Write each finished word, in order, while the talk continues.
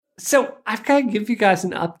So I've got to give you guys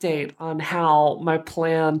an update on how my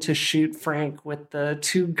plan to shoot Frank with the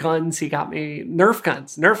 2 guns he got me, Nerf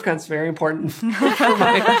guns. Nerf guns, very important for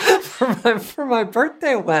my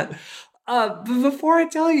birthday went. But before I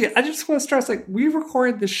tell you, I just want to stress, like, we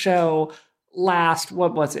recorded the show last,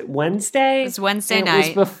 what was it, Wednesday? It was Wednesday night. It was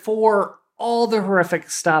night. before all the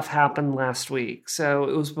horrific stuff happened last week. So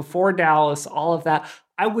it was before Dallas, all of that.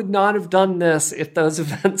 I would not have done this if those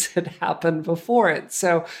events had happened before it.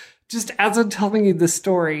 So just as I'm telling you the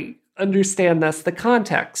story, understand that's the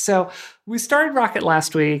context. So we started Rocket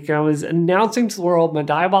last week. I was announcing to the world my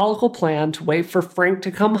diabolical plan to wait for Frank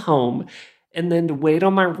to come home and then to wait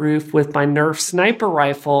on my roof with my Nerf sniper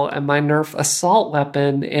rifle and my Nerf assault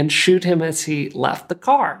weapon and shoot him as he left the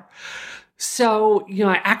car. So,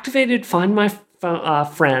 I activated Find My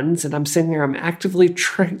Friends, and I'm sitting there, I'm actively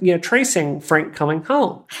tracing Frank coming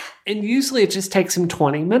home. And usually it just takes him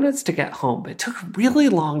 20 minutes to get home, but it took a really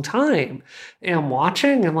long time. And I'm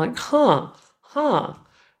watching, I'm like, huh.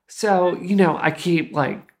 So, I keep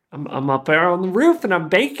I'm up there on the roof and I'm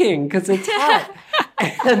baking because it's hot.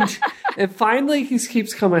 and finally he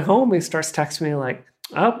keeps coming home. He starts texting me like,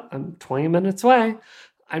 oh, I'm 20 minutes away.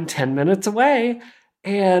 I'm 10 minutes away.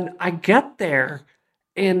 And I get there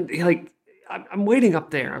and I'm waiting up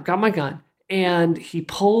there. I've got my gun and he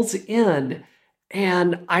pulls in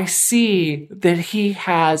and I see that he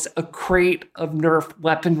has a crate of Nerf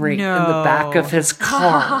weaponry in the back of his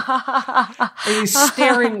car. And he's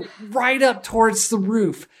staring right up towards the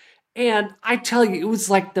roof. And I tell you, it was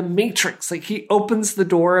like the Matrix. Like he opens the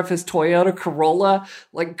door of his Toyota Corolla,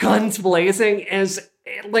 like guns blazing, and is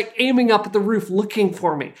like aiming up at the roof looking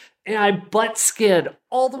for me. And I butt skid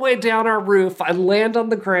all the way down our roof. I land on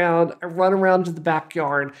the ground. I run around to the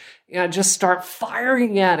backyard and I just start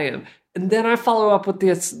firing at him. And then I follow up with the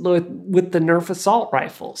Nerf assault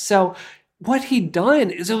rifle. So what he'd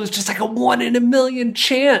done is it was just like a 1 in a million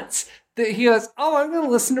chance that he goes, oh, I'm going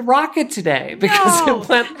to listen to Rocket today because it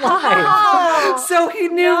went live. So he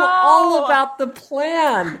knew all about the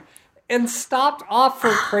plan and stopped off for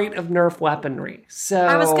a crate of Nerf weaponry. So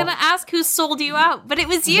I was going to ask who sold you out, but it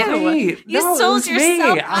was you. Right. You sold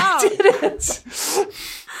yourself out. I did it.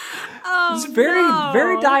 It was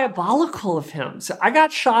very diabolical of him. So I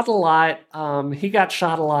got shot a lot. He got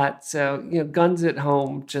shot a lot. So, guns at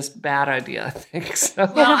home, just bad idea, I think.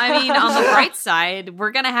 So. Well, I mean, on the bright side,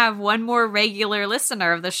 we're going to have one more regular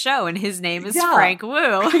listener of the show, and his name is Frank Wu.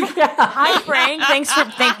 Yeah. Hi, Frank. Thanks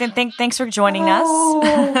for joining us.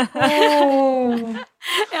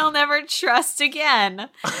 He'll never trust again.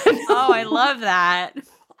 I love that.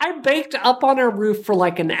 I baked up on our roof for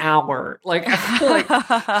like an hour. Like, I feel like you're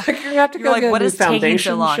going to have to go get a new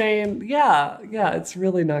foundation, Shane. Yeah, it's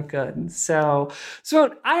really not good. So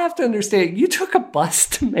I have to understand, you took a bus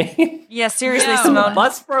to Maine? Yeah, seriously, Simone. The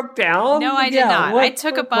bus broke down? No, I did not. I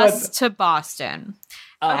took a bus to Boston.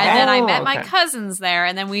 And then I met my cousins there,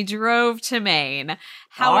 and then we drove to Maine.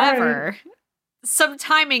 However, some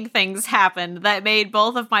timing things happened that made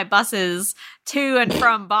both of my buses to and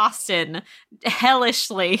from Boston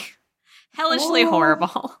hellishly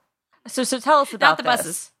horrible. So tell us about Not the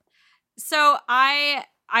buses. So I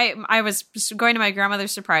was going to my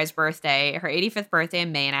grandmother's surprise birthday, her 85th birthday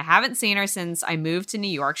in Maine. I haven't seen her since I moved to New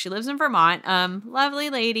York. She lives in Vermont. Lovely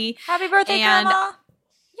lady. Happy birthday, Grandma.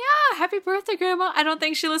 Yeah, happy birthday, Grandma. I don't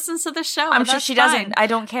think she listens to the show. I'm sure she doesn't. I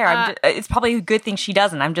don't care. It's probably a good thing she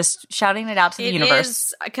doesn't. I'm just shouting it out to the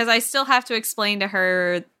universe. Because I still have to explain to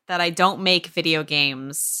her that I don't make video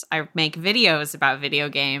games. I make videos about video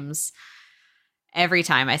games every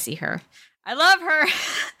time I see her. I love her.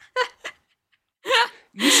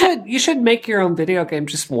 You should make your own video game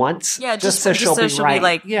just once. Yeah, just so she'll be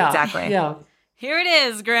right. Yeah, exactly. Yeah. Here it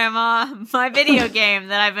is, Grandma. My video game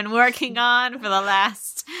that I've been working on for the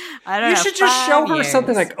last, You should just show her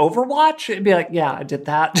something like Overwatch and be like, yeah, I did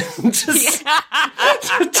that.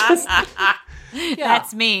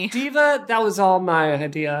 That's me. Diva, that was all my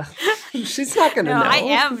idea. She's not going to know. I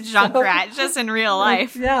am Junkrat, just in real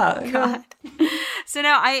life. Yeah. God. So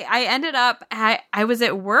no, I ended up, I was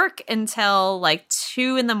at work until like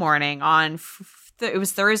 2 a.m. on it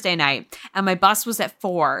was Thursday night, and my bus was at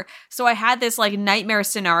 4. So I had this like nightmare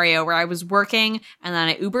scenario where I was working, and then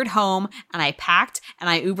I Ubered home, and I packed, and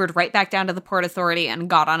I Ubered right back down to the Port Authority and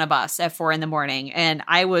got on a bus at 4 a.m. and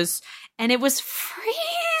it was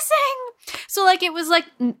freezing. So like it was like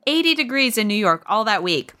 80 degrees in New York all that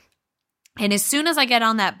week. And as soon as I get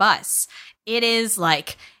on that bus, it is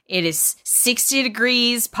 60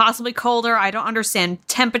 degrees, possibly colder. I don't understand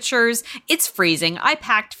temperatures. It's freezing. I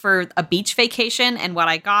packed for a beach vacation, and what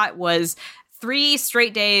I got was 3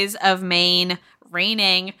 straight days of Maine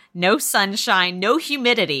raining, no sunshine, no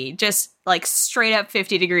humidity, just like straight up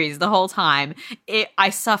 50 degrees the whole time.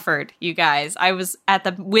 I suffered, you guys. I was at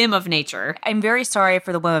the whim of nature. I'm very sorry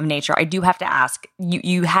for the whim of nature. I do have to ask,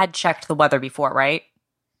 you had checked the weather before, right?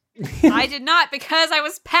 I did not, because I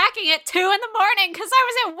was packing at 2 a.m. because I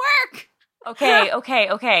was at work. Okay.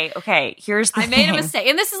 Here's the thing. I made a mistake.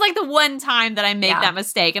 And this is like the one time that I make that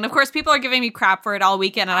mistake. And of course, people are giving me crap for it all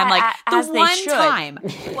weekend. And I'm like, the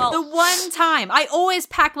one time. I always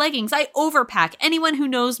pack leggings. I overpack. Anyone who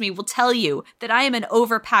knows me will tell you that I am an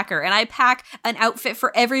overpacker. And I pack an outfit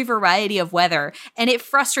for every variety of weather. And it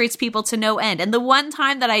frustrates people to no end. And the one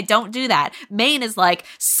time that I don't do that, Maine is like,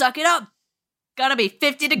 suck it up. Gonna be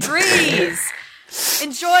 50 degrees.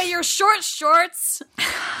 Enjoy your short shorts.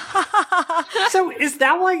 So is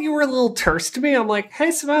that why you were a little terse to me? I'm like,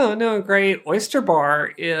 hey, Simone, no, a great oyster bar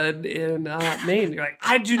in Maine. You're like,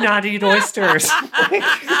 I do not eat oysters. That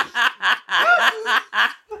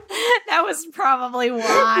was probably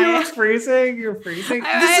why. You were freezing. You're freezing.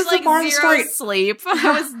 This is like part of the story. Sleep.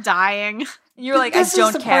 I was dying. You're like, I don't care. This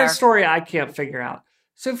is the part of the story I can't figure out.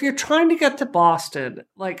 So if you're trying to get to Boston,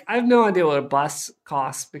 like, I have no idea what a bus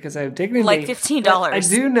costs because I have dignity. Like $15. I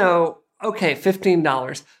do know, okay,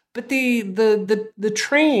 $15. But the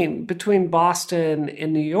train between Boston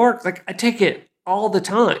and New York, like, I take it all the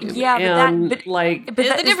time. Yeah, but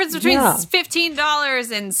the difference between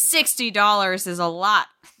 $15 and $60 is a lot.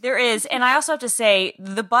 There is, and I also have to say,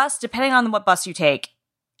 the bus, depending on what bus you take,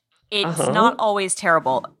 it's not always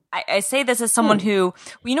terrible. I say this as someone who,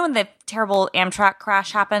 you know when the terrible Amtrak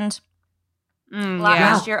crash happened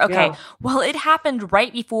last year? Okay. Yeah. Well, it happened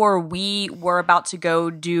right before we were about to go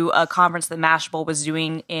do a conference that Mashable was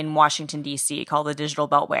doing in Washington, D.C. called the Digital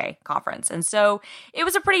Beltway Conference. And so it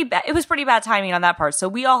was pretty bad timing on that part. So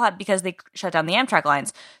we all had, because they shut down the Amtrak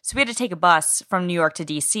lines, so we had to take a bus from New York to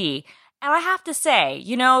D.C. And I have to say,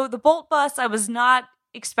 the Bolt bus, I was not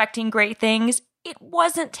expecting great things. It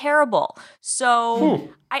wasn't terrible. So,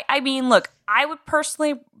 I mean, look, I would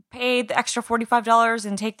personally pay the extra $45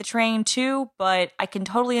 and take the train too, but I can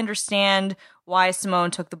totally understand why Simone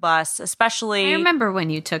took the bus, especially... I remember when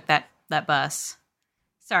you took that bus.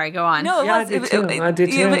 Sorry, go on. No, I did too.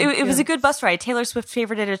 It was a good bus ride. Taylor Swift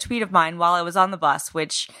favorited a tweet of mine while I was on the bus,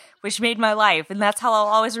 which made my life. And that's how I'll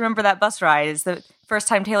always remember that bus ride, is the first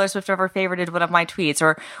time Taylor Swift ever favorited one of my tweets,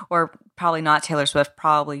 or probably not Taylor Swift,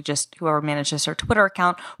 probably just whoever manages her Twitter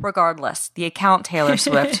account. Regardless, the account Taylor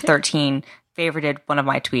Swift 13 favorited one of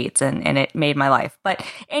my tweets, and it made my life. But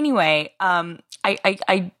anyway, I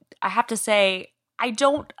have to say,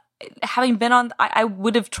 having been on, I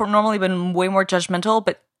would have normally been way more judgmental,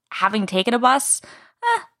 but having taken a bus,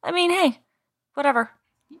 I mean, hey, whatever.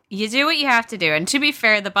 You do what you have to do. And to be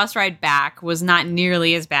fair, the bus ride back was not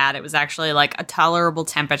nearly as bad. It was actually like a tolerable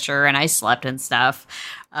temperature, and I slept and stuff.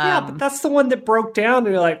 But that's the one that broke down. And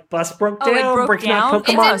you're like, bus broke down. It broke down? It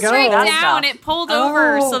didn't break down. It pulled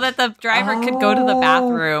over so that the driver could go to the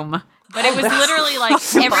bathroom. But it was literally like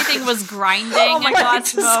everything was grinding. Oh my God!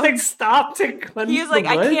 Just like stopped and he was like,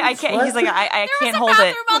 I can't. He's like, I can't hold it. There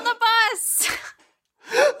was a bathroom on the bus.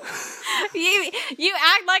 You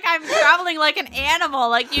act like I'm traveling like an animal,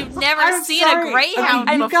 like you've never seen a Greyhound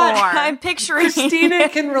before. I'm picturing Christina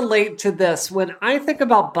can relate to this. When I think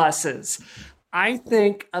about buses, I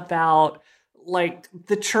think about like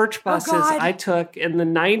the church buses I took in the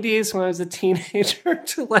 90s when I was a teenager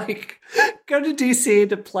to like go to DC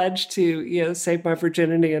to pledge to, save my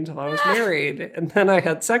virginity until I was married. And then I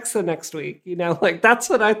had sex the next week, like that's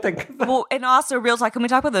what I think about. Well, and also real talk, can we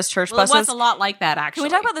talk about those church buses? It was a lot like that, actually. Can we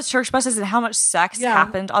talk about those church buses and how much sex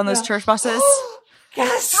happened on those church buses?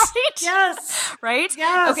 Yes. Right? Yes. Right?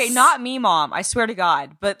 Yes. Okay, not me, Mom. I swear to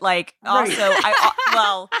God. But like, also,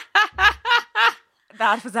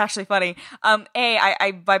 that was actually funny. By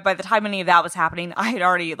the time any of that was happening, I had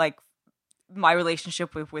already like my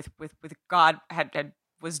relationship with God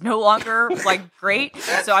was no longer like great.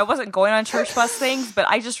 So I wasn't going on church bus things, but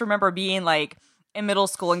I just remember being like in middle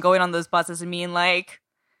school and going on those buses and being like,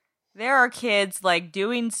 there are kids like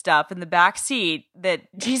doing stuff in the back seat that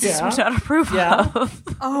Jesus would not approve of.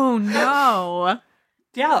 Oh no.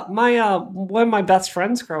 Yeah, my one of my best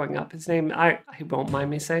friends growing up, his name, he won't mind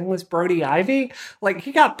me saying, was Brody Ivy. Like,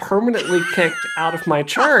 he got permanently kicked out of my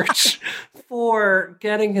church for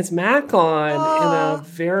getting his Mac on in a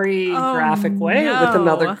very graphic way with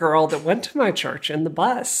another girl that went to my church in the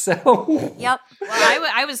bus. So, yep.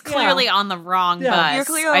 Well, I was clearly on the wrong bus. You're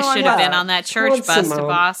clearly I should have been on that church bus to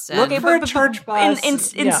Boston. Looking for a church bus.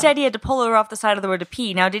 Instead, he had to pull her off the side of the road to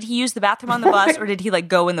pee. Now, did he use the bathroom on the bus, or did he like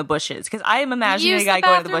go in the bushes? Because I am imagining a guy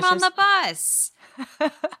going to the bushes. On the bus.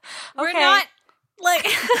 Okay. Like,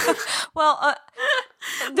 well,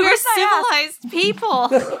 we're civilized people.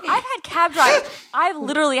 I've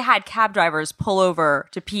literally had cab drivers pull over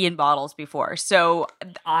to pee in bottles before. So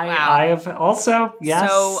I have also, yes.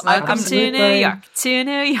 So welcome to New York. To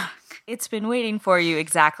New York. It's been waiting for you.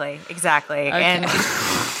 Exactly. Okay. And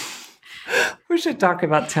we should talk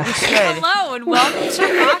about tech. Hello and welcome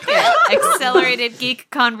to Rocket, Accelerated Geek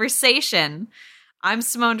Conversation. I'm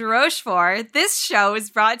Simone de Rochefort. This show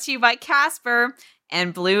is brought to you by Casper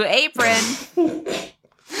and Blue Apron,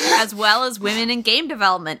 as well as Women in Game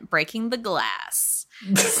Development, Breaking the Glass.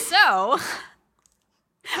 So,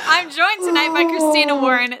 I'm joined tonight by Christina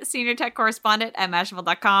Warren, Senior Tech Correspondent at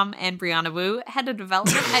Mashable.com, and Brianna Wu, Head of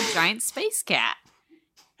Development at Giant Space Cat.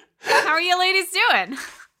 How are you ladies doing?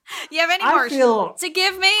 You have any more to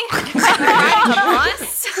give me?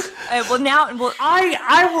 I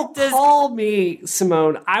will call me,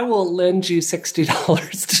 Simone. I will lend you $60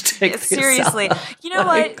 to take this seriously. out. You know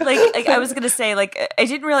what? Like I was gonna say, like I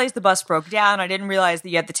didn't realize the bus broke down. I didn't realize that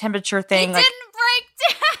you had the temperature thing. It didn't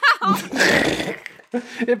break down.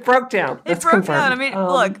 It broke down. That's it broke confirmed. down. I mean,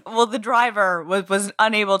 look. Well, the driver was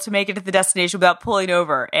unable to make it to the destination without pulling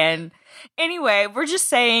over. And anyway, we're just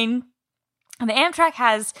saying. And the Amtrak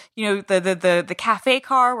has, the cafe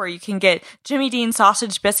car where you can get Jimmy Dean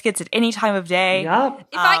sausage biscuits at any time of day. Yep.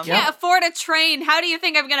 If I can't afford a train, how do you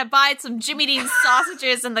think I'm going to buy some Jimmy Dean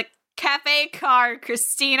sausages in the cafe car,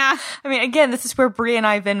 Christina? I mean, again, this is where Brie and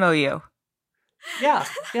I Venmo you. Yeah.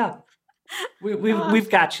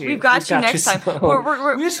 We've got you. We've got you next time.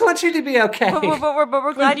 We just want you to be okay. But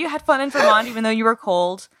we're glad you had fun in Vermont, even though you were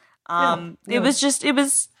cold. It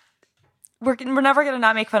was. We're never going to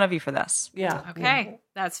not make fun of you for this. Yeah. Okay,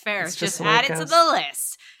 that's fair. It's just the add it to the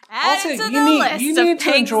list. Add it to the list you of need to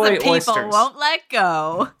things enjoy that people oysters. won't let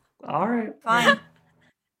go. All right. Fine.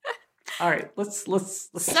 All right. Let's.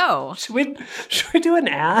 So, should we do an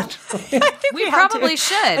ad? we probably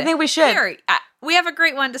should. I think we should. Here, we have a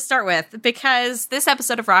great one to start with because this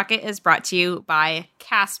episode of Rocket is brought to you by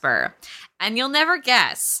Casper. And you'll never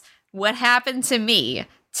guess what happened to me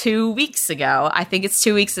 2 weeks ago. I think it's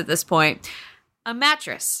 2 weeks at this point. A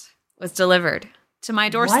mattress was delivered to my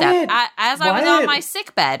doorstep. As I was on my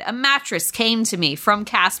sick bed, a mattress came to me from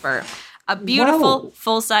Casper. A beautiful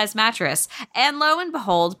full-size mattress. And lo and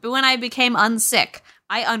behold, when I became unsick,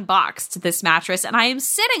 I unboxed this mattress and I am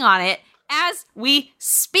sitting on it as we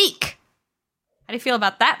speak. How do you feel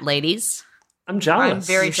about that, ladies? I'm jealous. I'm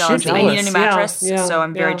very jealous. I need a new mattress, so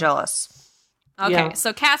I'm very jealous. Okay,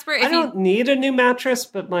 so Casper, I don't need a new mattress,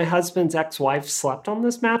 but my husband's ex-wife slept on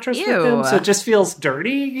this mattress with him, so it just feels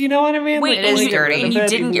dirty. You know what I mean? Wait, it is dirty. And you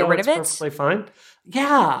didn't get rid of it? Perfectly fine.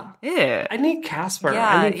 Yeah. Ew. I need Casper.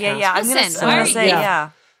 Yeah. I'm gonna say.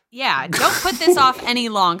 Yeah, don't put this off any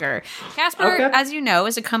longer. Casper, as you know,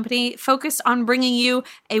 is a company focused on bringing you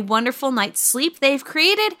a wonderful night's sleep. They've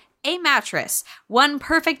created a mattress, one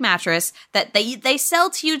perfect mattress that they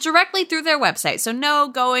sell to you directly through their website. So no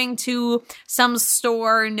going to some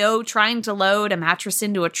store, no trying to load a mattress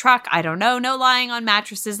into a truck. I don't know. No lying on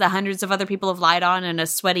mattresses that hundreds of other people have lied on in a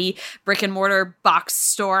sweaty brick and mortar box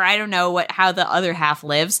store. I don't know how the other half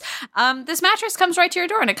lives. This mattress comes right to your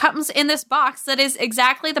door and it comes in this box that is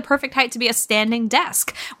exactly the perfect height to be a standing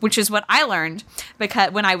desk, which is what I learned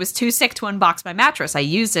because when I was too sick to unbox my mattress, I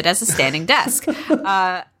used it as a standing desk.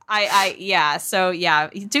 So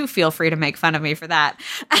you do feel free to make fun of me for that.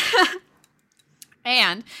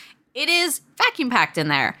 And it is vacuum packed in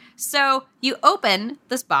there. So you open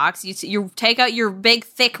this box, you take out your big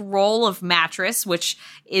thick roll of mattress, which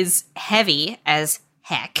is heavy as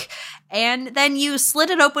heck. And then you slit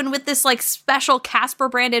it open with this like special Casper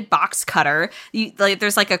branded box cutter.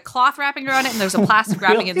 There's like a cloth wrapping around it and there's a plastic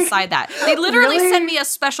wrapping inside that. They literally sent me a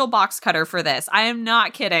special box cutter for this. I am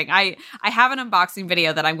not kidding. I have an unboxing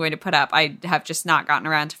video that I'm going to put up. I have just not gotten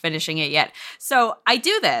around to finishing it yet. So I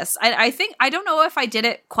do this. I think, I don't know if I did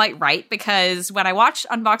it quite right because when I watched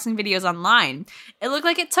unboxing videos online, it looked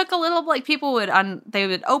like it took a little, like people they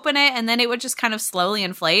would open it and then it would just kind of slowly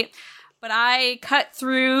inflate. But I cut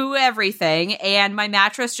through everything and my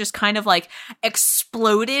mattress just kind of like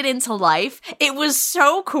exploded into life. It was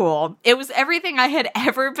so cool. It was everything I had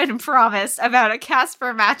ever been promised about a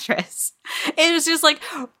Casper mattress. It was just like,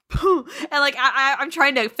 and like I'm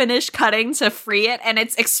trying to finish cutting to free it and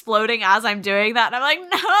it's exploding as I'm doing that. And I'm like,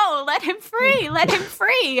 no, let him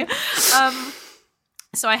free.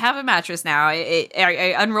 So I have a mattress now. I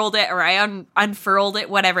unrolled it, or I unfurled it,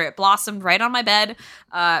 whatever. It blossomed right on my bed,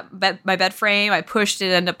 my bed frame. I pushed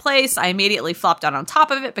it into place. I immediately flopped down on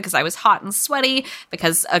top of it because I was hot and sweaty,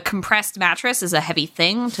 because a compressed mattress is a heavy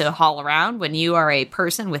thing to haul around when you are a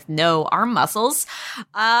person with no arm muscles.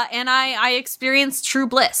 And I experienced true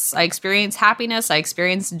bliss. I experienced happiness. I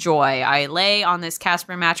experienced joy. I lay on this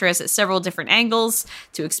Casper mattress at several different angles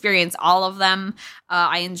to experience all of them.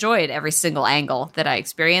 I enjoyed every single angle that I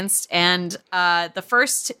experienced. And the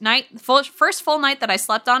first full night that I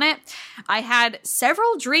slept on it, I had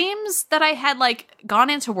several dreams that I had like gone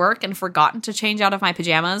into work and forgotten to change out of my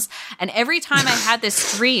pajamas. And every time I had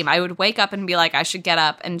this dream, I would wake up and be like, I should get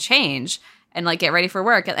up and change and like get ready for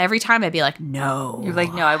work. And every time I'd be like, no. You're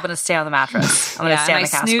like, no, I want to stay on the mattress. I want to stay on the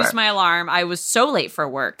Casper. I snoozed my alarm. I was so late for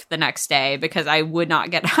work the next day because I would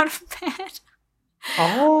not get out of bed.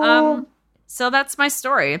 Oh. So that's my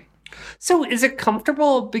story. So is it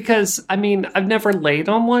comfortable? Because, I mean, I've never laid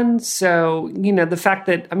on one. So, the fact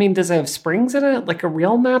that, does it have springs in it? Like a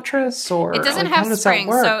real mattress? Or it doesn't have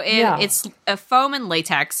springs. So it's a foam and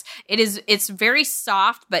latex. It's very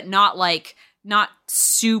soft, but not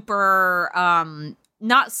super,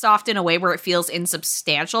 not soft in a way where it feels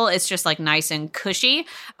insubstantial. It's just like nice and cushy.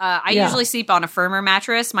 I usually sleep on a firmer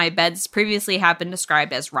mattress. My beds previously have been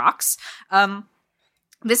described as rocks.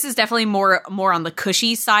 This is definitely more on the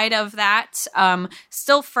cushy side of that.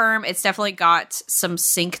 Still firm. It's definitely got some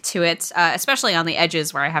sink to it, especially on the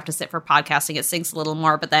edges where I have to sit for podcasting. It sinks a little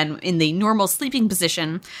more, but then in the normal sleeping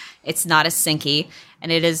position, it's not as sinky,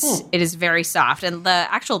 and it is very soft. And the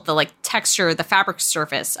texture, the fabric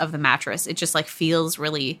surface of the mattress, it just like feels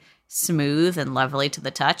really smooth and lovely to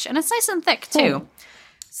the touch, and it's nice and thick too.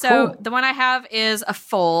 So the one I have is a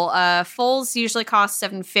full. Fulls usually cost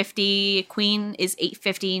 $750. Queen is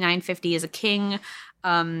 $850. $950 is a king.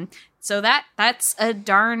 So that's a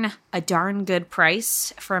darn good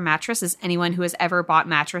price for a mattress, as anyone who has ever bought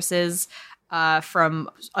mattresses from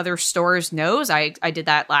other stores knows. I did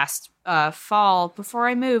that last fall before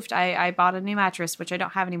I moved. I bought a new mattress, which I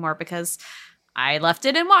don't have anymore because I left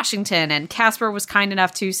it in Washington, and Casper was kind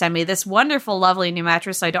enough to send me this wonderful, lovely new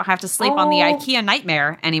mattress so I don't have to sleep on the IKEA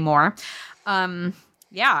nightmare anymore. I'm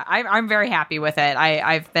very happy with it.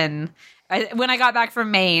 When I got back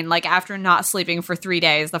from Maine, like after not sleeping for 3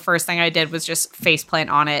 days, the first thing I did was just faceplant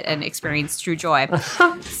on it and experience true joy.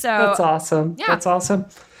 So that's awesome. Yeah. That's awesome.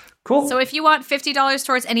 Cool. So if you want $50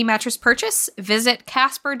 towards any mattress purchase, visit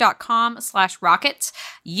casper.com/rocket.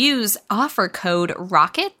 Use offer code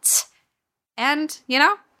ROCKET. And,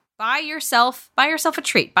 buy yourself a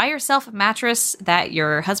treat. Buy yourself a mattress that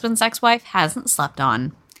your husband's ex-wife hasn't slept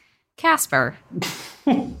on. Casper.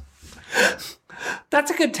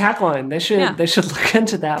 That's a good tagline. They should look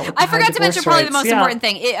into that. I forgot to mention probably the most important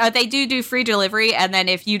thing. They do free delivery, and then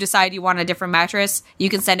if you decide you want a different mattress, you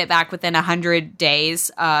can send it back within 100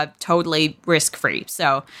 days, totally risk-free.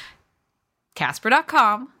 So,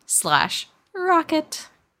 casper.com/rocket.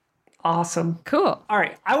 Awesome. Cool. All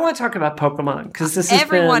right. I want to talk about Pokemon because this has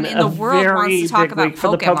everyone been in the world wants to talk about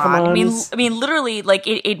Pokemon. I mean, literally, like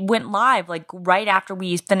it went live like right after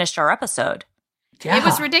we finished our episode. Yeah. It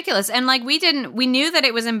was ridiculous. And like we knew that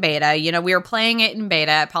it was in beta. We were playing it in beta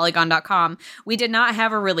at Polygon.com. We did not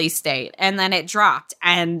have a release date. And then it dropped,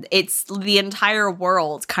 and the entire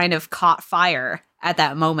world kind of caught fire at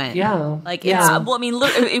that moment. Yeah. Well, I mean,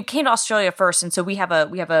 it came to Australia first, and so we have a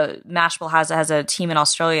Mashable has a team in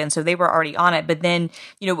Australia, and so they were already on it. But then,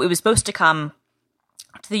 it was supposed to come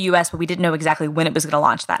to the US, but we didn't know exactly when it was going to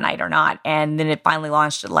launch that night or not. And then it finally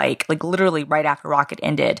launched like literally right after Rocket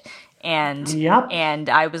ended. And and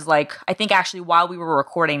I was like, I think actually while we were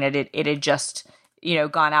recording it had just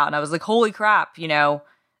gone out, and I was like, holy crap,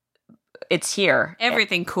 it's here.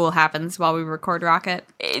 Everything cool happens while we record Rocket.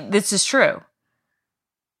 This is true.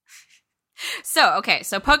 So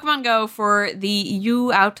Pokemon Go, for the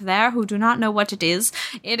you out there who do not know what it is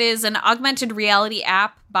an augmented reality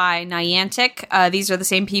app by Niantic. These are the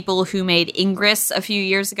same people who made Ingress a few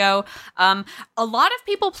years ago. A lot of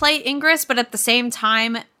people play Ingress, but at the same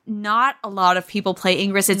time, not a lot of people play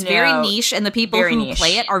Ingress. It's very niche, and the people who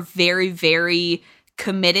play it are very, very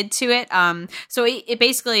committed to it. So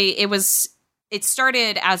it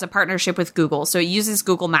started as a partnership with Google. So it uses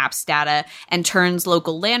Google Maps data and turns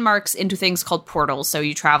local landmarks into things called portals. So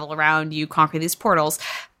you travel around, you conquer these portals.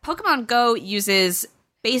 Pokemon Go uses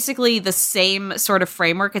basically the same sort of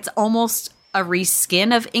framework. It's almost a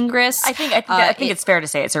reskin of Ingress. I think it's fair to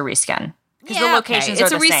say it's a reskin. Because the locations are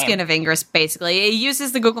it's the a reskin same. of Ingress, basically. It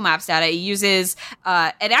uses the Google Maps data. It uses,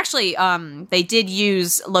 it actually, they did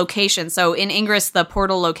use locations. So in Ingress, the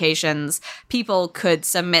portal locations, people could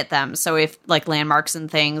submit them. So if, like, landmarks and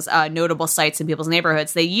things, notable sites in people's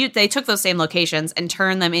neighborhoods, they took those same locations and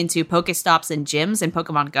turned them into Pokestops and gyms in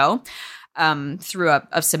Pokemon Go. Through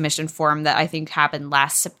a submission form that I think happened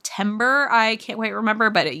last September. I can't quite remember,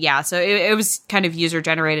 but so it was kind of user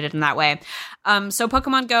generated in that way. So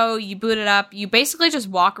Pokemon Go, you boot it up, you basically just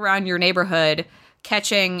walk around your neighborhood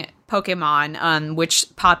catching Pokemon, which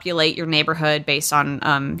populate your neighborhood based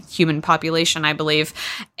on human population, I believe,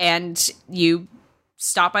 and you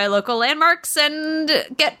stop by local landmarks and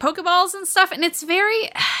get Pokeballs and stuff, and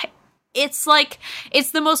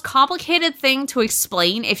it's the most complicated thing to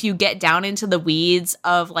explain if you get down into the weeds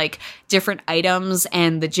of like different items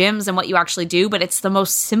and the gyms and what you actually do, but it's the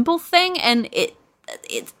most simple thing, and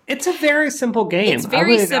it's a very simple game. It's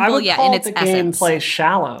very simple, call in its the essence. gameplay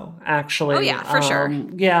shallow, actually. Oh yeah, for sure.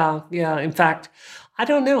 Yeah. In fact, I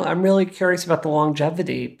don't know. I'm really curious about the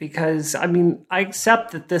longevity because, I mean, I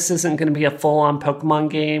accept that this isn't going to be a full-on Pokemon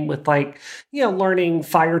game with, like, learning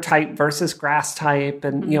fire type versus grass type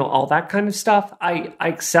and, all that kind of stuff. I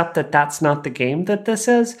accept that that's not the game that this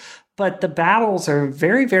is, but the battles are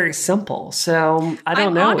very, very simple. So I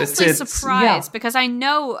don't know. I'm honestly surprised because I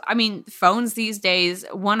know, phones these days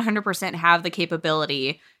 100% have the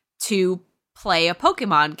capability to play a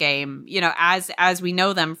Pokemon game, as we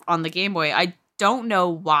know them on the Game Boy. I don't know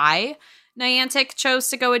why Niantic chose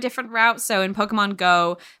to go a different route. So in Pokemon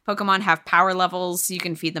Go, Pokemon have power levels. You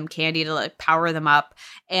can feed them candy to like power them up.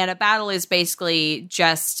 And a battle is basically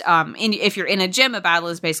just, if you're in a gym, a battle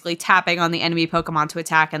is basically tapping on the enemy Pokemon to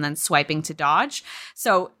attack and then swiping to dodge.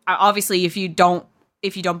 So obviously if you don't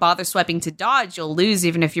bother swiping to dodge, you'll lose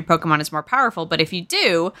even if your Pokemon is more powerful. But if you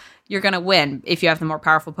do, you're going to win if you have the more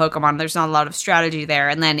powerful Pokemon. There's not a lot of strategy there.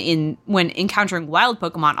 And then when encountering wild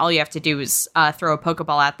Pokemon, all you have to do is throw a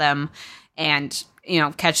Pokeball at them and,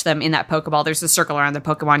 catch them in that Pokeball. There's a circle around the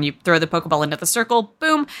Pokemon. You throw the Pokeball into the circle,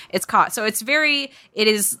 boom, it's caught. So it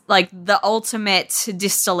is like the ultimate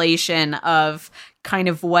distillation of kind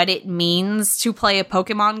of what it means to play a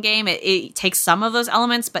Pokemon game. It takes some of those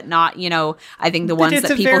elements, but not, I think the ones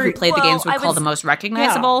that people who play the games would call the most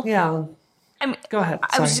recognizable. Yeah. Go ahead. Sorry.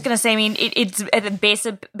 I was just going to say, it's a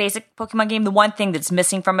basic Pokemon game. The one thing that's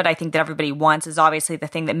missing from it, I think that everybody wants, is obviously the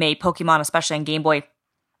thing that made Pokemon, especially on Game Boy,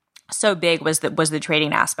 so big was the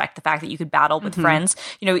trading aspect. The fact that you could battle with friends.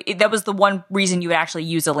 That was the one reason you would actually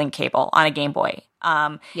use a link cable on a Game Boy.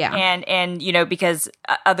 And because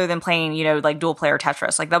other than playing, like dual player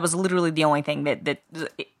Tetris, like that was literally the only thing that the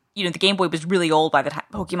Game Boy was really old by the time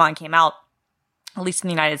Pokemon came out. At least in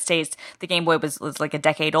the United States, the Game Boy was like a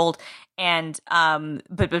decade old, and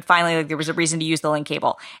but finally, like, there was a reason to use the link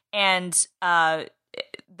cable, and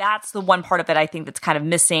that's the one part of it I think that's kind of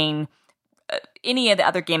missing. Any of the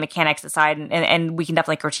other game mechanics aside, and we can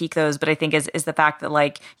definitely critique those, but I think is the fact that,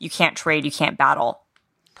 like, you can't trade, you can't battle.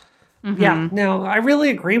 Mm-hmm. Yeah, no, I really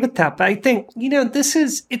agree with that. But I think,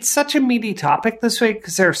 it's such a meaty topic this week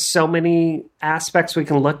because there are so many aspects we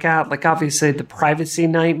can look at. Like, obviously, the privacy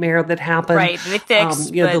nightmare that happened. Right, they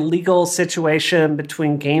fixed. The legal situation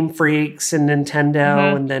between Game Freaks and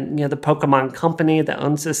Nintendo, and then, the Pokemon Company that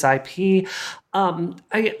owns this IP.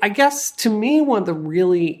 I guess to me, one of the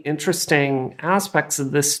really interesting aspects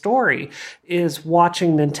of this story is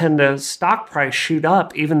watching Nintendo's stock price shoot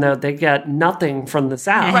up, even though they get nothing from this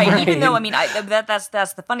app. Right. Even though, that's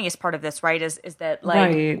the funniest part of this, right? Is that, like,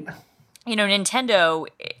 right. Nintendo,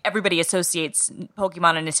 everybody associates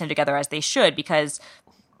Pokemon and Nintendo together, as they should, because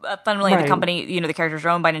fundamentally, the company, the characters are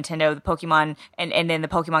owned by Nintendo, the Pokemon, and then the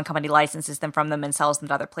Pokemon Company licenses them from them and sells them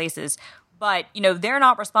to other places. But, they're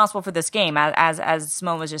not responsible for this game. As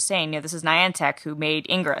Simone was just saying, this is Niantic who made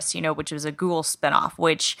Ingress, which was a Google spinoff,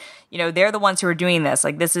 which, they're the ones who are doing this.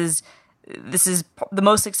 Like, this is the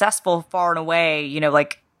most successful, far and away,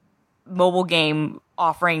 like, mobile game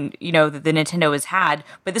offering, that the Nintendo has had.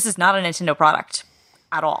 But this is not a Nintendo product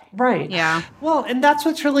at all. Right. Yeah. Well, and that's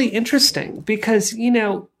what's really interesting because,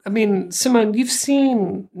 Simone, you've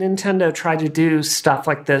seen Nintendo try to do stuff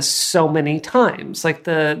like this so many times. Like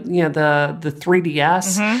the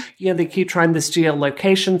 3DS, they keep trying this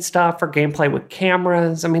geolocation stuff or gameplay with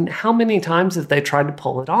cameras. How many times have they tried to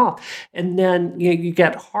pull it off? And then you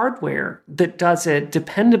get hardware that does it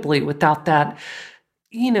dependably without that.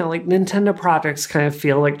 Like Nintendo products kind of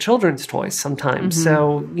feel like children's toys sometimes.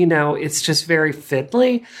 So, it's just very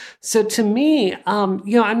fiddly. So to me,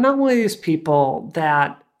 I'm not one of these people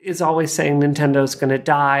that is always saying Nintendo's going to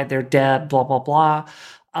die, they're dead, blah, blah, blah.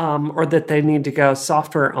 or that they need to go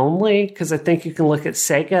software only, because I think you can look at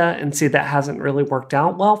Sega and see that hasn't really worked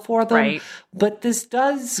out well for them. Right. But this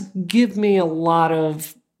does give me a lot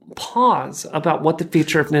of pause about what the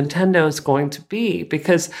future of Nintendo is going to be,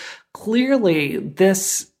 because clearly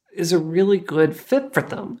this is a really good fit for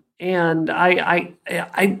them. And I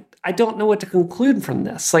don't know what to conclude from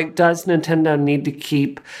this. Like, does Nintendo need to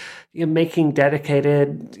keep making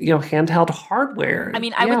dedicated, handheld hardware? I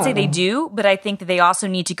mean, I would say they do, but I think that they also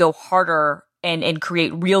need to go harder and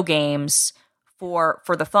create real games for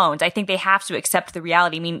the phones. I think they have to accept the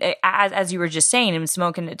reality. I mean, as you were just saying, and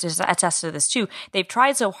Simone can just attest to this too, they've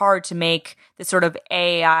tried so hard to make this sort of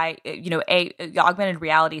AI, augmented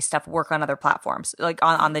reality stuff work on other platforms, like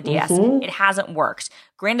on the DS. Mm-hmm. It hasn't worked.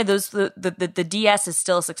 Granted, the DS is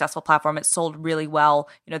still a successful platform. It's sold really well.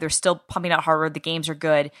 They're still pumping out hardware. The games are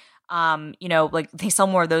good. Like they sell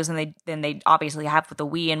more of those than they obviously have with the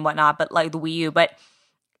Wii and whatnot, but like the Wii U. But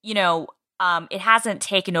it hasn't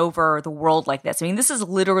taken over the world like this. I mean, this is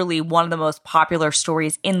literally one of the most popular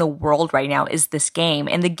stories in the world right now is this game.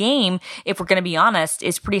 And the game, if we're going to be honest,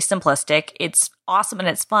 is pretty simplistic. It's awesome and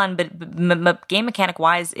it's fun, but game mechanic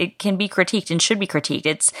wise, it can be critiqued and should be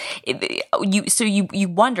critiqued. You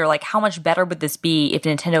wonder, like, how much better would this be if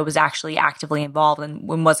Nintendo was actually actively involved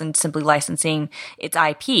and wasn't simply licensing its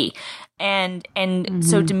IP? And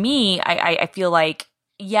so to me, I feel like,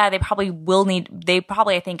 yeah, they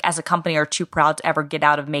probably, I think as a company are too proud to ever get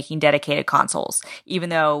out of making dedicated consoles, even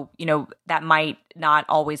though, that might not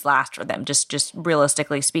always last for them, just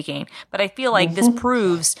realistically speaking. But I feel like this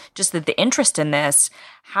proves just that the interest in this,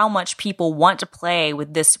 how much people want to play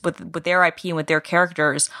with this, with their IP and with their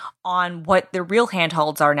characters on what their real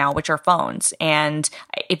handhelds are now, which are phones. And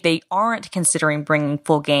if they aren't considering bringing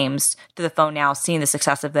full games to the phone now, seeing the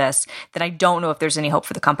success of this, then I don't know if there's any hope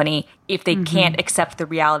for the company if they can't accept the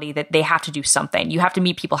reality that they have to do something. You have to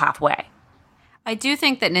meet people halfway. I do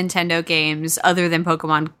think that Nintendo games, other than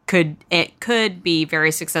Pokemon, could be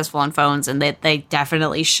very successful on phones, and that they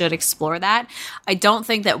definitely should explore that. I don't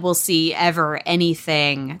think that we'll see ever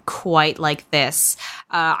anything quite like this.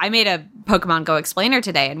 I made a Pokemon Go explainer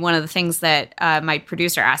today, and one of the things that my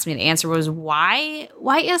producer asked me to answer was, why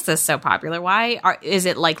is this so popular? Is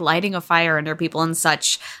it like lighting a fire under people in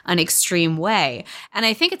such an extreme way? And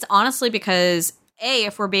I think it's honestly because,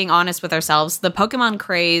 if we're being honest with ourselves, the Pokemon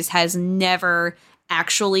craze has never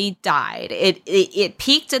actually died. It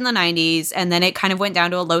peaked in the 90s and then it kind of went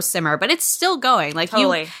down to a low simmer, but it's still going. Like,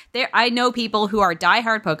 totally. I know people who are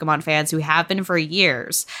diehard Pokemon fans who have been for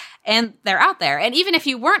years, and they're out there. And even if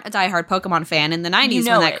you weren't a diehard Pokemon fan in the 90s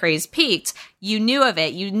when that craze peaked, you knew of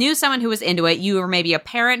it. You knew someone who was into it. You were maybe a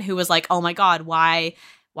parent who was like, oh my God, why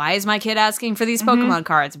is my kid asking for these Pokemon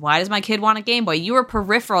cards? Why does my kid want a Game Boy? You were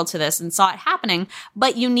peripheral to this and saw it happening,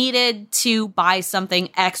 but you needed to buy something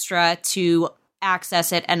extra to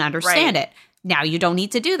access it and understand it. Now you don't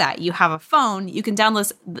need to do that. You have a phone. You can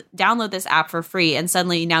download this app for free, and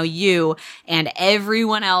suddenly now you and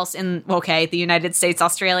everyone else in the United States,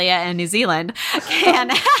 Australia, and New Zealand can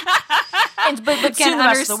but can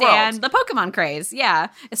understand the Pokemon craze. Yeah,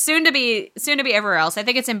 soon to be everywhere else. I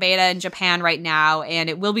think it's in beta in Japan right now, and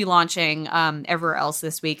it will be launching everywhere else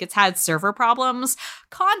this week. It's had server problems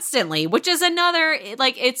constantly, which is another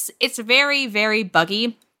it's very, very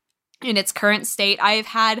buggy in its current state. I've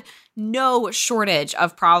had no shortage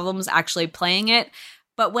of problems actually playing it,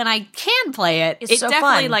 but when I can play it, it's so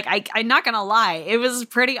definitely fun. I'm not gonna lie, it was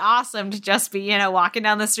pretty awesome to just be walking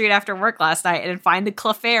down the street after work last night and find the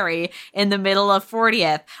Clefairy in the middle of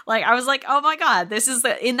 40th. Like, I was like, oh my God, this is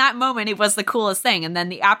in that moment it was the coolest thing. And then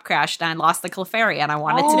the app crashed and I lost the Clefairy and I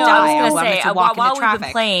wanted to die. I wanted to walk into traffic. While we've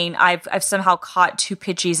been playing, I've somehow caught 2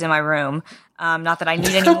 Pidgeys in my room. Not that I need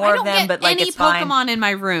any more of them, but it's fine. Pokemon in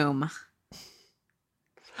my room.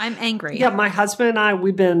 I'm angry. Yeah, my husband and I,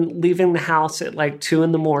 we've been leaving the house at 2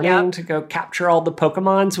 a.m. to go capture all the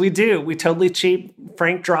Pokemons. We do. We totally cheat.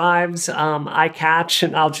 Frank drives, I catch,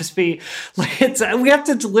 and I'll just be we have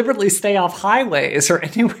to deliberately stay off highways or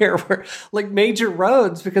anywhere where major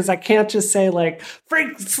roads, because I can't just say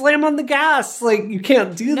Frank, slam on the gas. You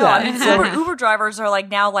can't do that. I mean, Uber drivers are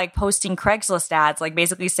now posting Craigslist ads,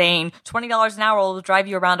 basically saying $20 an hour will drive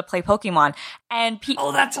you around to play Pokemon. And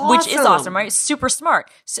that's awesome. Which is awesome, right? Super smart.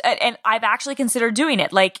 So, and I've actually considered doing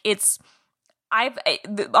it.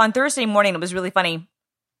 On Thursday morning, it was really funny.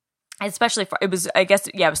 Especially it was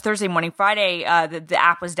Thursday morning. Friday, the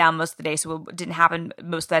app was down most of the day, so it didn't happen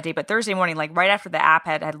most of that day. But Thursday morning, right after the app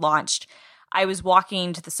had launched, I was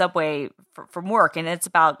walking to the subway from work, and it's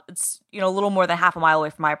a little more than half a mile away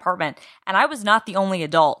from my apartment. And I was not the only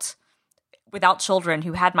adult without children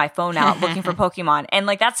who had my phone out looking for Pokemon. And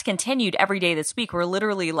like that's continued every day this week. We're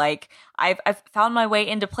literally like, I've found my way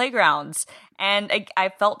into playgrounds and I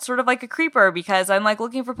felt sort of like a creeper because I'm like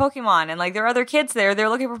looking for Pokemon and like there are other kids there, they're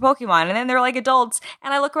looking for Pokemon and then they're like adults.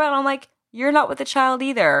 And I look around and I'm like, you're not with a child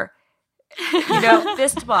either.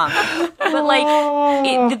 Fist bump. But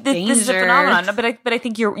like this is a phenomenon. But I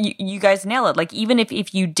think you guys nail it. Like even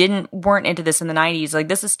if you weren't into this in the 90s, like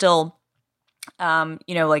this is still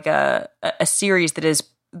like a series that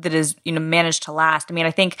is managed to last. I mean,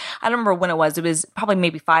 I don't remember when it was probably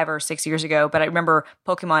maybe 5 or 6 years ago, but I remember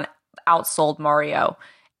Pokemon outsold Mario.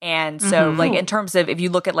 And so like in terms of, if you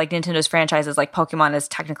look at like Nintendo's franchises, like Pokemon is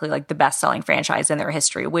technically like the best selling franchise in their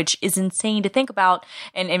history, which is insane to think about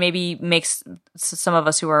and maybe makes some of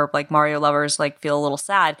us who are like Mario lovers like feel a little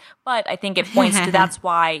sad. But I think it points to that's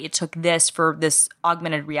why it took this for this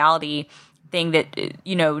augmented reality thing that,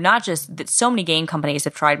 not just that so many game companies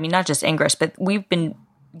have tried. I mean, not just Ingress, but we've been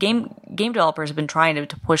game developers have been trying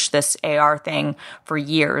to push this AR thing for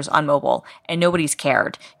years on mobile and nobody's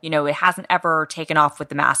cared. It hasn't ever taken off with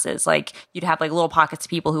the masses. Like you'd have like little pockets of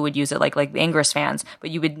people who would use it like the Ingress fans,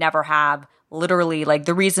 but you would never have literally like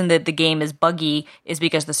the reason that the game is buggy is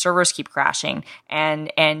because the servers keep crashing and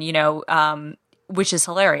which is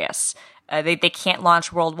hilarious. They can't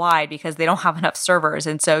launch worldwide because they don't have enough servers.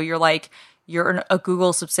 And so you're a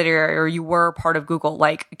Google subsidiary or you were part of Google.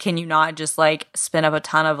 Like, can you not just like spin up a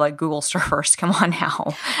ton of like Google servers? Come on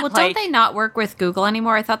now. Well, don't they not work with Google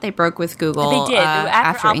anymore? I thought they broke with Google. They did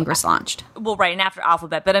after Ingress launched. Well, right. And after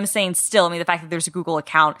Alphabet. But I'm saying still, I mean, the fact that there's a Google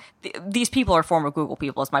account, these people are former Google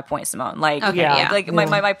people is my point, Simone. Like, okay, yeah.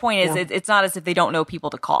 My point is it's not as if they don't know people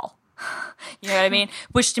to call. You know what I mean?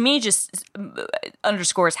 Which to me just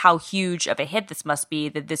underscores how huge of a hit this must be,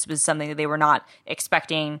 that this was something that they were not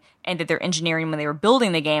expecting and that their engineering when they were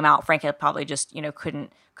building the game out, frankly, probably just, couldn't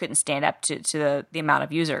stand up to the amount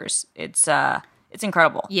of users. It's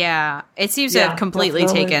incredible. Yeah. It seems to have completely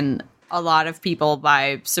taken a lot of people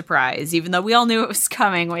by surprise, even though we all knew it was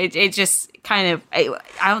coming. It just kind of, I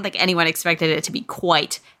don't think anyone expected it to be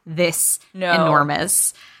quite this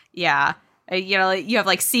enormous. Yeah. You have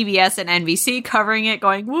like CBS and NBC covering it,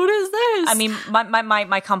 going, "What is this?" I mean,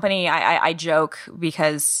 my company, I joke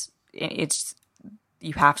because it's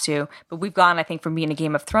you have to, but we've gone, I think, from being a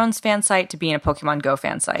Game of Thrones fan site to being a Pokemon Go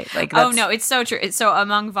fan site. Like, oh no, it's so true. So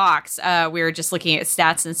among Vox, we were just looking at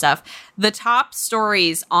stats and stuff. The top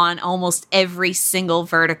stories on almost every single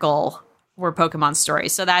vertical were Pokemon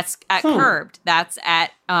stories. So that's at Curbed, that's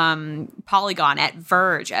at Polygon, at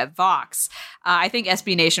Verge, at Vox. I think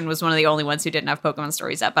SB Nation was one of the only ones who didn't have Pokemon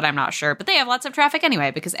stories up, but I'm not sure. But they have lots of traffic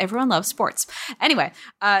anyway, because everyone loves sports. Anyway,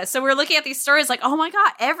 so we're looking at these stories like, oh my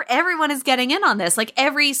God, everyone is getting in on this. Like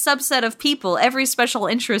every subset of people, every special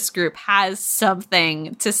interest group has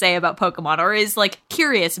something to say about Pokemon or is like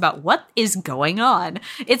curious about what is going on.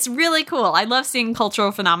 It's really cool. I love seeing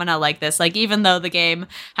cultural phenomena like this. Like even though the game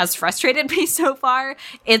has frustrated me so far,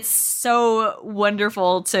 it's so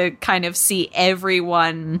wonderful to kind of see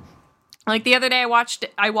everyone. Like the other day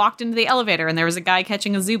I walked into the elevator and there was a guy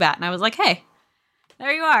catching a Zubat and I was like, hey,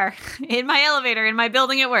 there you are in my elevator, in my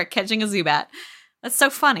building at work, catching a Zubat. That's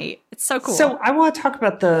so funny. It's so cool. So I want to talk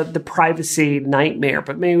about the privacy nightmare,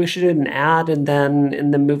 but maybe we should do an ad and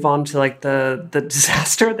then move on to like the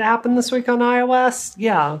disaster that happened this week on iOS.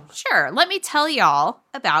 Yeah. Sure. Let me tell y'all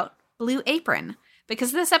about Blue Apron.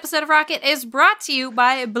 Because this episode of Rocket is brought to you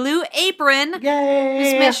by Blue Apron. Yay!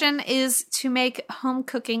 Whose mission is to make home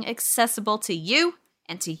cooking accessible to you,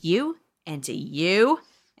 and to you, and to you,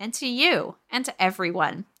 and to you, and to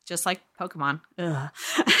everyone. Just like Pokemon.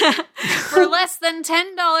 For less than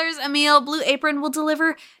 $10 a meal, Blue Apron will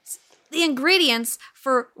deliver the ingredients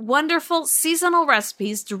for wonderful seasonal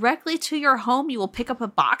recipes directly to your home. You will pick up a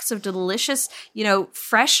box of delicious,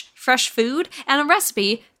 fresh food and a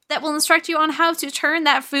recipe that will instruct you on how to turn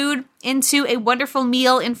that food into a wonderful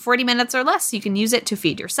meal in 40 minutes or less. You can use it to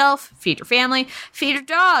feed yourself, feed your family, feed your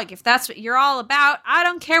dog, if that's what you're all about. I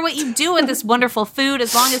don't care what you do with this wonderful food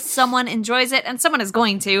as long as someone enjoys it, and someone is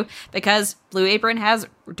going to, because Blue Apron has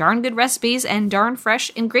darn good recipes and darn fresh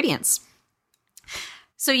ingredients.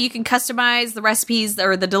 So you can customize the recipes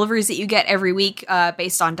or the deliveries that you get every week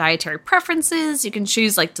based on dietary preferences. You can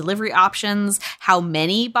choose like delivery options, how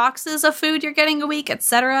many boxes of food you're getting a week,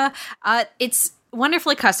 etc. It's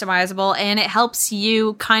wonderfully customizable, and it helps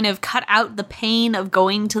you kind of cut out the pain of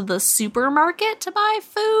going to the supermarket to buy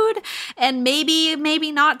food and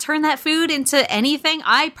maybe not turn that food into anything.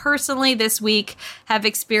 I personally this week have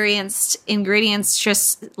experienced ingredients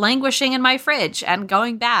just languishing in my fridge and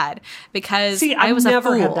going bad because I was never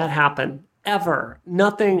a fool. had that happen. ever.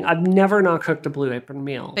 Nothing. I've never not cooked a Blue Apron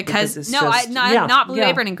meal because it's no, just, not Blue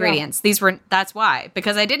Apron ingredients. These were that's why,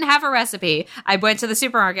 because I didn't have a recipe. I went to the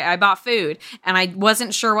supermarket, I bought food, and I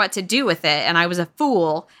wasn't sure what to do with it, and I was a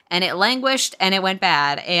fool, and it languished and it went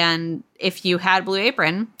bad. And if you had Blue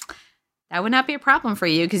Apron, that would not be a problem for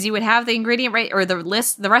you, because you would have the ingredient right, or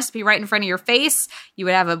the recipe right in front of your face. You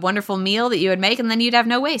would have a wonderful meal that you would make, and then you'd have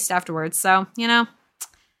no waste afterwards. So,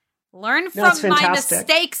 learn from my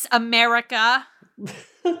mistakes, America.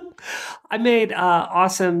 I made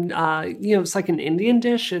awesome, it's like an Indian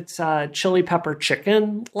dish. It's chili pepper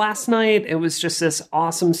chicken last night. It was just this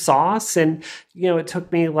awesome sauce. And, it took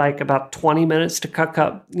me like about 20 minutes to cut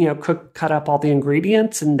up all the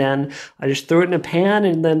ingredients. And then I just threw it in a pan.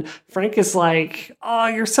 And then Frank is like, "Oh,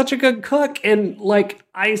 you're such a good cook." And like,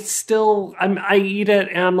 I eat it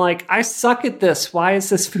and I'm like, I suck at this. Why is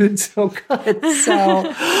this food so good?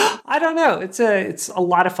 So I don't know. It's a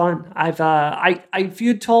lot of fun. If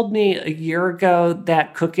you'd told me a year ago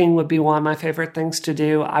that cooking would be one of my favorite things to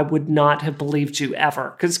do, I would not have believed you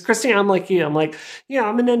ever. Because Christine, I'm like you. I'm like,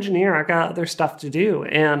 I'm an engineer. I got other stuff to do,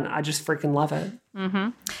 and I just freaking love it. Mm-hmm.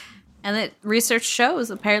 And that research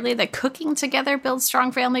shows apparently that cooking together builds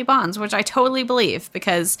strong family bonds, which I totally believe,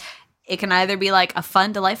 because it can either be like a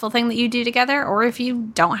fun, delightful thing that you do together, or if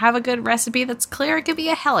you don't have a good recipe that's clear, it could be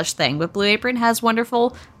a hellish thing. But Blue Apron has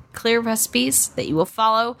wonderful, clear recipes that you will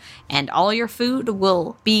follow, and all your food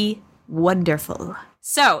will be wonderful.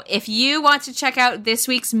 So, if you want to check out this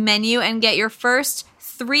week's menu and get your first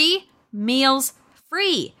 3 meals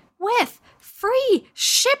free with free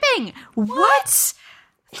shipping. What?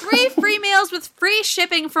 3 free meals with free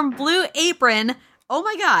shipping from Blue Apron. Oh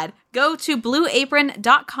my God. Go to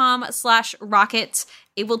blueapron.com/rocket.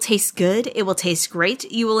 It will taste good. It will taste great.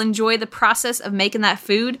 You will enjoy the process of making that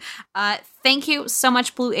food. Thank you so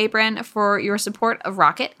much, Blue Apron, for your support of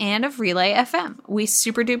Rocket and of Relay FM. We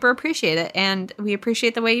super duper appreciate it, and we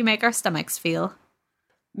appreciate the way you make our stomachs feel.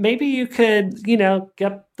 Maybe you could,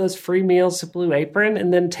 get those free meals at Blue Apron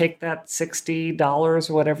and then take that $60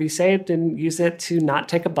 or whatever you saved and use it to not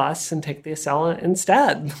take a bus and take the Acela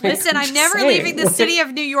instead. Listen, I'm never leaving the city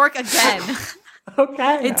of New York again.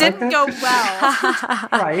 Okay. It didn't go well.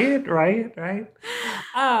 Right.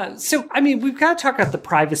 So, we've got to talk about the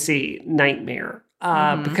privacy nightmare.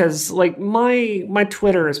 Because like my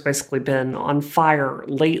Twitter has basically been on fire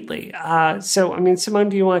lately. So, Simone,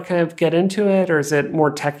 do you want to kind of get into it, or is it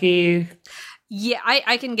more techie? Yeah,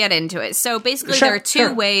 I can get into it. So basically there are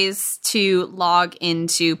two ways to log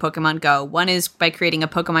into Pokemon Go. One is by creating a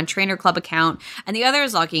Pokemon Trainer Club account, and the other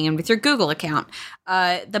is logging in with your Google account.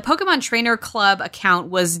 The Pokemon Trainer Club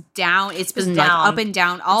account was down. It's been like up and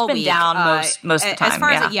down all week. It's been down most of the time. As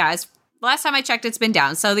far as last time I checked, it's been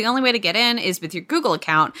down. So the only way to get in is with your Google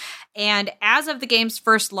account. And as of the game's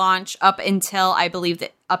first launch, up until I believe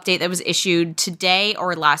the update that was issued today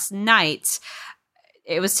or last night,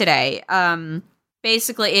 it was today.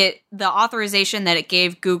 Basically, the authorization that it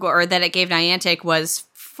gave Google, or that it gave Niantic, was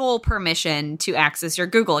full permission to access your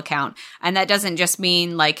Google account. And that doesn't just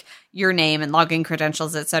mean like your name and login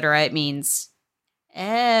credentials, etc. It means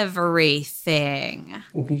everything.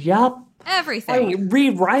 Yep. Everything.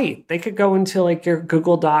 Rewrite. They could go into like your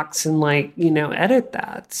Google Docs and edit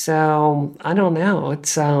that. So I don't know.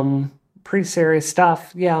 It's pretty serious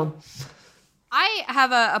stuff. Yeah. I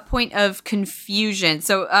have a point of confusion.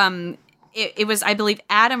 So it was, I believe,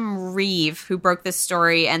 Adam Reeve who broke this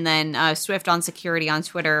story, and then Swift on Security on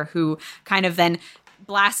Twitter, who kind of then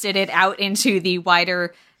blasted it out into the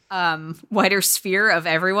wider sphere of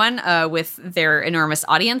everyone with their enormous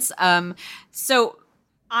audience. So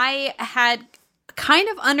I had kind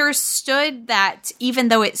of understood that even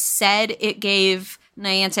though it said it gave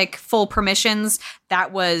Niantic full permissions,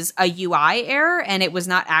 that was a UI error and it was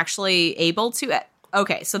not actually able to.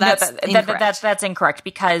 Okay, so that's incorrect. That's incorrect,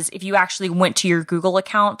 because if you actually went to your Google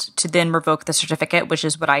account to then revoke the certificate, which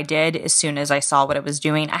is what I did as soon as I saw what it was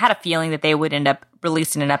doing, I had a feeling that they would end up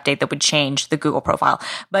releasing an update that would change the Google profile.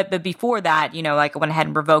 But before that, I went ahead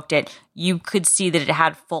and revoked it. You could see that it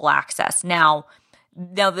had full access. Now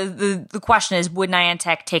the question is, would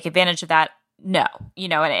Niantic take advantage of that? No,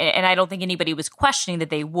 and I don't think anybody was questioning that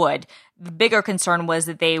they would. The bigger concern was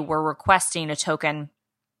that they were requesting a token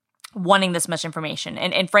wanting this much information.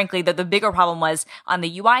 And frankly, the bigger problem was on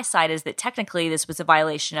the UI side is that technically this was a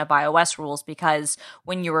violation of iOS rules, because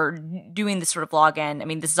when you're doing this sort of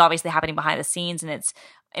login, this is obviously happening behind the scenes and it's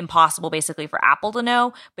impossible basically for Apple to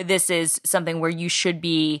know, but this is something where you should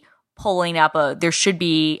be pulling up there should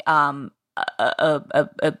be a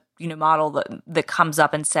model that comes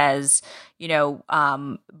up and says,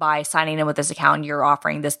 by signing in with this account, you're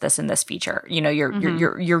offering this, and this feature.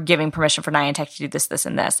 You're giving permission for Niantic to do this,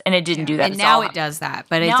 and this, and it didn't do that. And now it does that,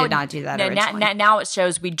 but it did not do that originally. Now it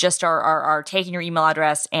shows we just are taking your email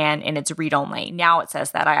address and it's read only. Now it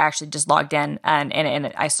says that. I actually just logged in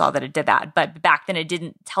and I saw that it did that, but back then it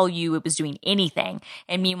didn't tell you it was doing anything.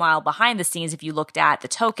 And meanwhile, behind the scenes, if you looked at the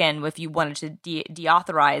token, if you wanted to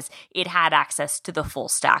deauthorize, it had access to the full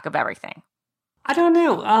stack of everything. I don't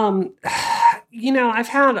know. I've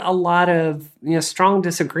had a lot of strong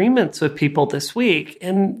disagreements with people this week,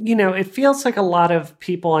 and it feels like a lot of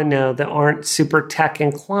people I know that aren't super tech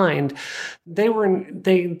inclined, they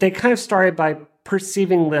kind of started by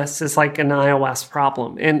perceiving this as like an iOS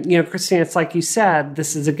problem. And Christine, it's like you said,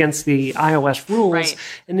 this is against the iOS rules, right.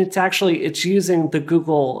 And it's using the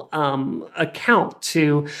Google account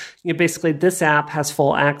to basically this app has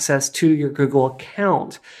full access to your Google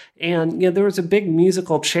account. And there was a big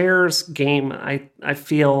musical chairs game, I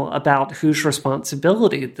feel, about whose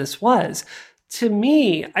responsibility this was. To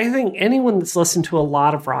me, I think anyone that's listened to a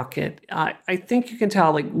lot of Rocket, I think you can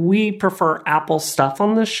tell, like, we prefer Apple stuff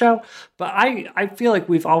on this show, but I feel like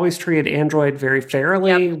we've always treated Android very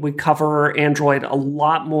fairly. Yep. We cover Android a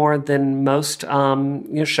lot more than most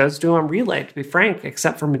shows do on Relay, to be frank,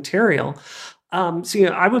 except for Material. So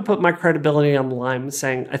I would put my credibility on the line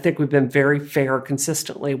saying I think we've been very fair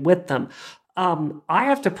consistently with them. I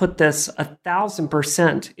have to put this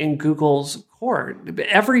 1,000% in Google's court.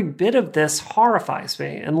 Every bit of this horrifies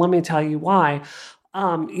me, and let me tell you why.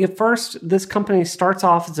 First, this company starts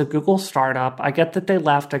off as a Google startup. I get that they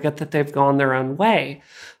left. I get that they've gone their own way.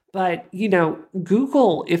 But,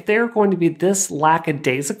 Google, if they're going to be this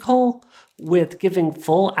lackadaisical with giving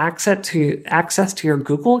full access to your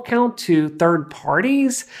Google account to third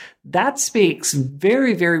parties, that speaks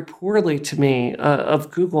very, very poorly to me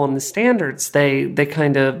of Google and the standards they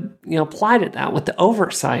kind of applied at that with the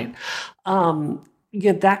oversight.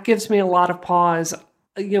 That gives me a lot of pause.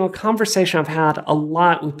 A conversation I've had a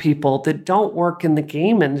lot with people that don't work in the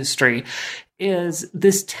game industry is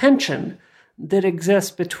this tension that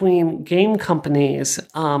exists between game companies,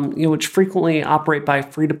 which frequently operate by a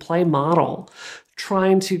free-to-play model,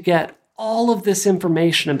 trying to get all of this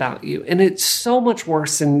information about you. And it's so much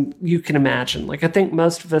worse than you can imagine. Like, I think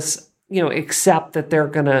most of us, accept that they're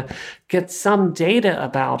going to get some data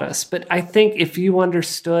about us. But I think if you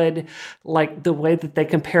understood, like, the way that they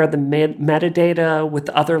compare the metadata with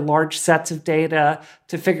other large sets of data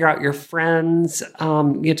to figure out your friends,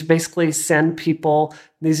 to basically send people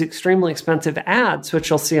these extremely expensive ads, which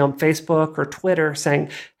you'll see on Facebook or Twitter saying,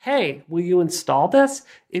 hey, will you install this?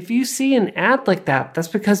 If you see an ad like that, that's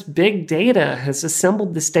because big data has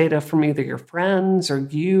assembled this data from either your friends or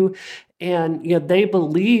you. And they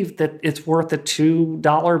believe that it's worth a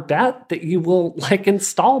 $2 bet that you will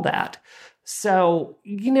install that. So,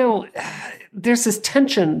 there's this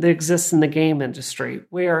tension that exists in the game industry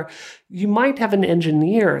where you might have an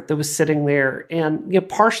engineer that was sitting there and,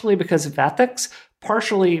 partially because of ethics,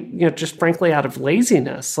 partially, just frankly out of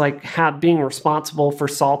laziness, being responsible for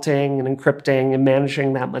salting and encrypting and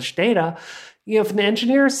managing that much data. If an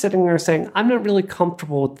engineer is sitting there saying, I'm not really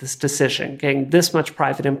comfortable with this decision, getting this much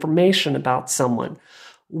private information about someone,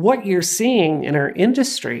 what you're seeing in our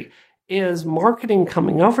industry is marketing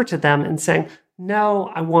coming over to them and saying,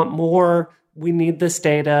 no, I want more. We need this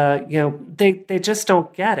data. They just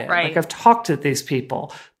don't get it. Right. I've talked to these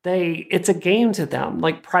people. It's a game to them.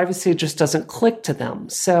 Privacy just doesn't click to them.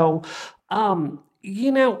 So, I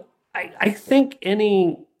think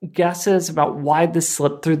any guesses about why this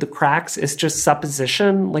slipped through the cracks is just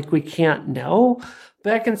supposition. We can't know.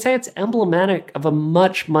 But I can say it's emblematic of a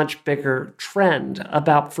much, much bigger trend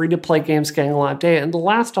about free-to-play games getting a lot of data. And the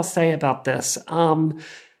last I'll say about this,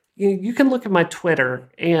 you can look at my Twitter,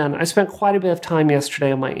 and I spent quite a bit of time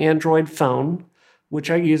yesterday on my Android phone, which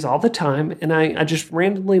I use all the time, and I just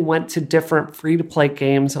randomly went to different free-to-play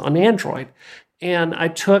games on Android, and I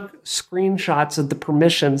took screenshots of the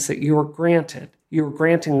permissions that you were granted. You were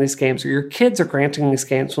granting these games, or your kids are granting these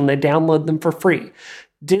games when they download them for free.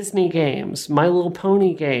 Disney games, My Little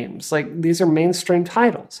Pony games, these are mainstream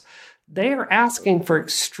titles. They are asking for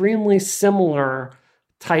extremely similar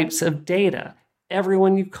types of data.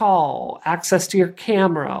 Everyone you call, access to your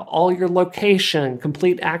camera, all your location,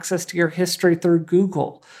 complete access to your history through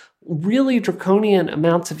Google. Really draconian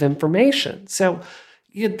amounts of information. So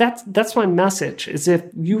that's my message, is if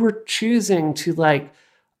you were choosing to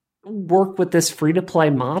work with this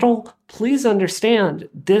free-to-play model, please understand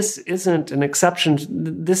this isn't an exception.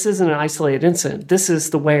 This isn't an isolated incident. This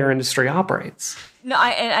is the way our industry operates. No,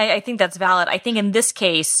 I think that's valid. I think in this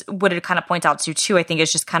case, what it kind of points out to too, I think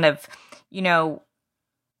is just kind of,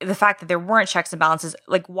 the fact that there weren't checks and balances,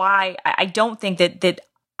 like why, I don't think that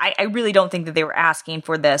I really don't think that they were asking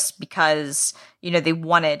for this because, they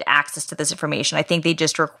wanted access to this information. I think they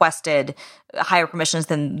just requested higher permissions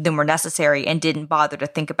than were necessary and didn't bother to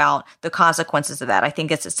think about the consequences of that. I think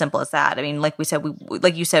it's as simple as that. I mean, like you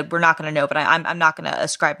said, we're not going to know, but I'm not going to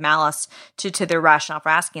ascribe malice to their rationale for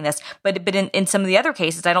asking this. But in some of the other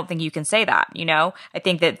cases, I don't think you can say that, I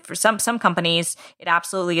think that for some companies, it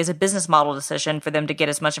absolutely is a business model decision for them to get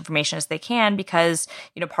as much information as they can because,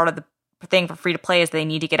 part of the thing for free to play is they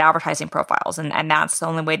need to get advertising profiles, and that's the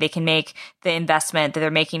only way they can make the investment that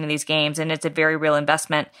they're making in these games, and it's a very real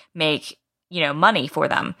investment, make money for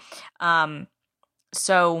them.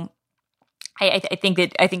 So I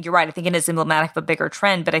think you're right. I think it is emblematic of a bigger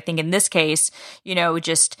trend, but I think in this case,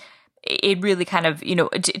 it really kind of,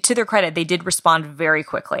 to their credit, they did respond very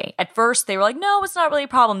quickly. At first, they were like, no, it's not really a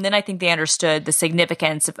problem. Then I think they understood the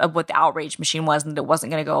significance of what the outrage machine was and that it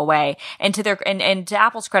wasn't going to go away. And to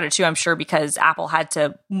Apple's credit, too, I'm sure, because Apple had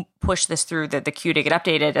to push this through the queue to get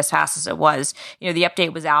updated as fast as it was. The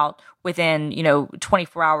update was out within,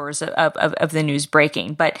 24 hours of the news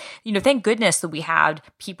breaking. But, thank goodness that we had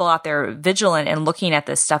people out there vigilant and looking at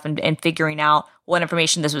this stuff and figuring out what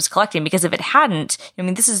information this was collecting, because if it hadn't,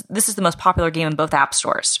 this is the most popular game in both app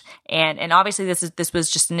stores. And obviously this was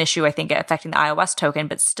just an issue, I think, affecting the iOS token,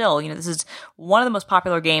 but still, this is one of the most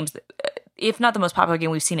popular games, if not the most popular game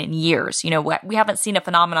we've seen in years. We haven't seen a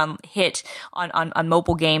phenomenon hit on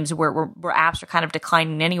mobile games where apps are kind of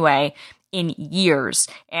declining anyway in years.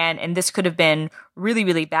 And this could have been really,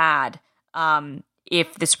 really bad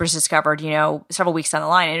if this was discovered, several weeks down the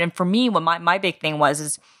line. And for me, what my big thing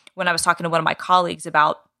is when I was talking to one of my colleagues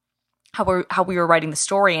about how we were writing the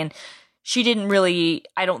story, and she didn't really,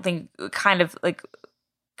 I don't think, kind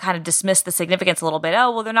of dismiss the significance a little bit.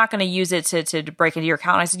 Oh, well, they're not going to use it to break into your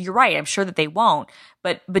account. And I said, you're right. I'm sure that they won't.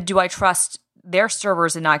 But do I trust their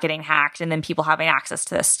servers and not getting hacked and then people having access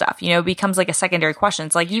to this stuff? It becomes like a secondary question.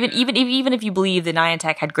 It's like even if you believe that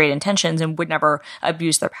Niantic had great intentions and would never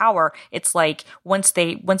abuse their power, it's like once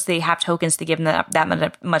they have tokens to give them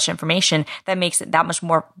that much information, that makes them that much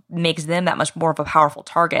more of a powerful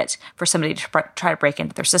target for somebody to try to break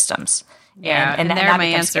into their systems. Yeah, and there my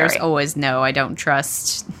answer is always no. I don't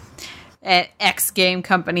trust X game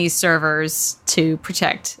company servers to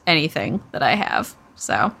protect anything that I have.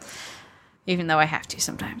 So, even though I have to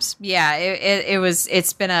sometimes. Yeah,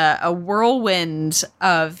 it's been a whirlwind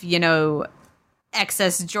of,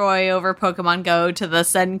 excess joy over Pokemon Go to the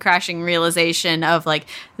sudden crashing realization of like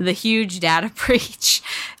the huge data breach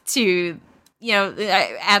to,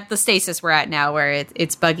 at the stasis we're at now where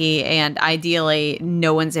it's buggy and ideally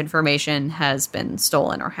no one's information has been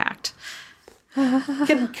stolen or hacked.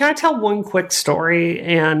 Can I tell one quick story?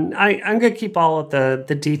 And I'm going to keep all of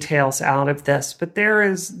the details out of this, but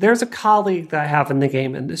there's a colleague that I have in the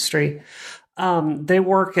game industry. They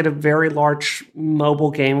work at a very large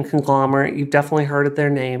mobile game conglomerate. You've definitely heard of their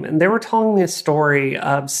name. And they were telling me a story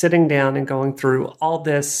of sitting down and going through all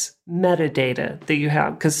this metadata that you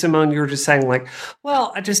have. Because Simone, you were just saying like,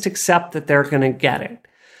 well, I just accept that they're going to get it.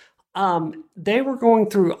 They were going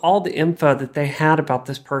through all the info that they had about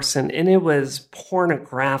this person, and it was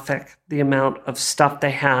pornographic, the amount of stuff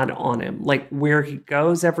they had on him, like where he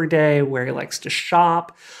goes every day, where he likes to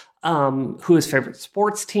shop, who his favorite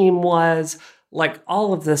sports team was, like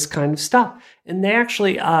all of this kind of stuff. And they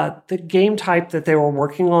actually, the game type that they were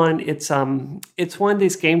working on, it's one of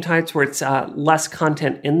these game types where it's less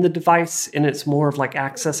content in the device, and it's more of like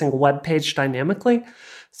accessing a web page dynamically.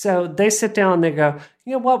 So they sit down and they go,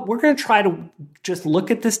 you know what, we're going to try to just look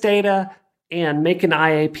at this data and make an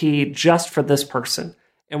IAP just for this person.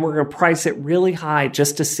 And we're going to price it really high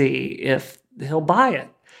just to see if he'll buy it.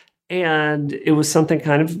 And it was something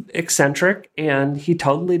kind of eccentric, and he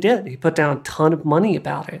totally did. He put down a ton of money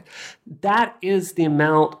about it. That is the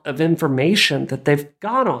amount of information that they've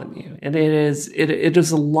got on you. And it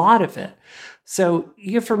is a lot of it. So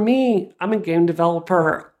for me, I'm a game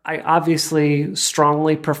developer. I obviously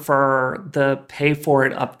strongly prefer the pay for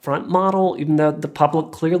it upfront model, even though the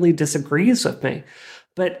public clearly disagrees with me.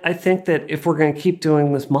 But I think that if we're going to keep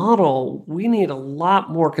doing this model, we need a lot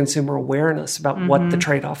more consumer awareness about what the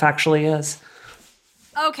trade-off actually is.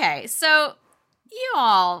 Okay, so you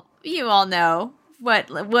all know what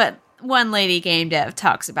one lady game dev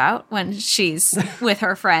talks about when she's with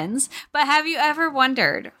her friends. But have you ever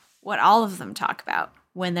wondered what all of them talk about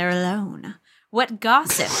when they're alone? What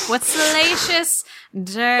gossip, what salacious,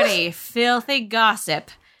 dirty, filthy gossip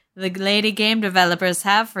the lady game developers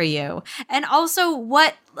have for you, and also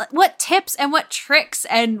what tips and what tricks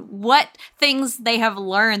and what things they have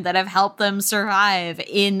learned that have helped them survive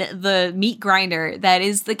in the meat grinder that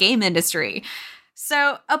is the game industry.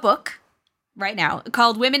 So a book right now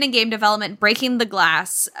called Women in Game Development, Breaking the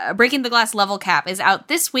Glass Level Cap is out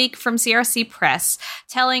this week from CRC Press,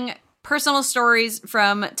 telling personal stories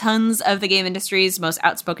from tons of the game industry's most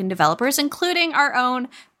outspoken developers, including our own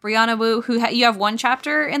Brianna Wu, who you have one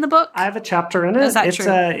chapter in the book? I have a chapter in it. Is that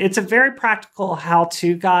true? It's a very practical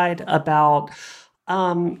how-to guide about,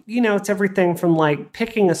 it's everything from like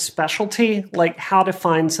picking a specialty, like how to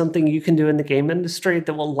find something you can do in the game industry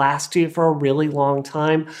that will last you for a really long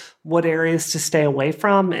time, what areas to stay away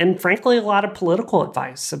from, and frankly, a lot of political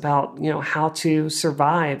advice about, how to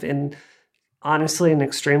survive in honestly an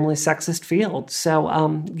extremely sexist field.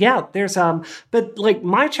 So, there's, but like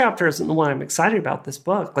my chapter isn't the one I'm excited about this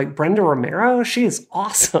book. Like Brenda Romero, she is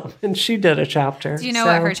awesome. And she did a chapter. Do you know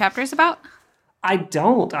what her chapter is about? I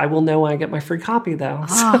don't. I will know when I get my free copy though.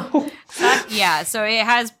 Oh. So it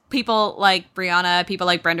has people like Brianna, people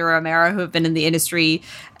like Brenda Romero who have been in the industry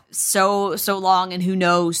so long and who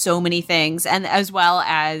know so many things, and as well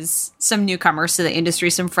as some newcomers to the industry,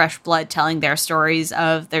 some fresh blood telling their stories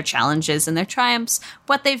of their challenges and their triumphs,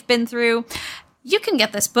 what they've been through. You can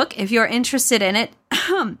get this book if you're interested in it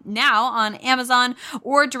now on Amazon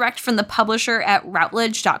or direct from the publisher at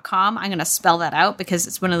Routledge.com. I'm going to spell that out because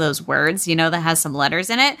it's one of those words, that has some letters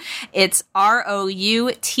in it. It's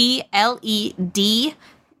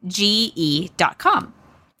ROUTLEDGE.com.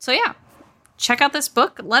 So yeah. Check out this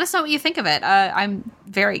book. Let us know what you think of it. I'm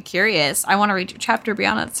very curious. I want to read your chapter,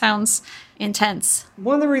 Brianna. It sounds intense.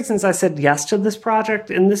 One of the reasons I said yes to this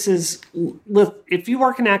project, and this is, if you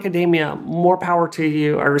work in academia, more power to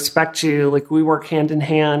you. I respect you. Like, we work hand in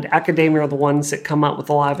hand. Academia are the ones that come up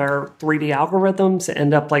with a lot of our 3D algorithms that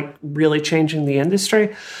end up like really changing the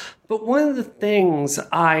industry. But one of the things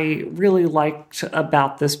I really liked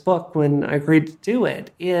about this book when I agreed to do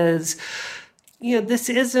it is, this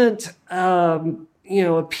isn't, a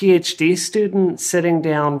PhD student sitting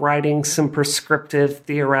down writing some prescriptive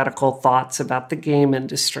theoretical thoughts about the game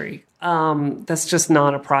industry. That's just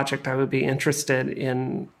not a project I would be interested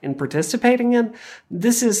in participating in.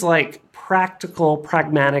 This is like practical,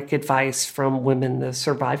 pragmatic advice from women that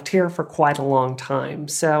survived here for quite a long time.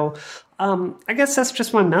 So I guess that's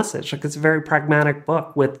just my message. Like, it's a very pragmatic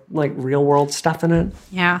book with like real world stuff in it.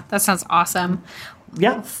 Yeah, that sounds awesome.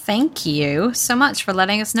 Yeah. Well, thank you so much for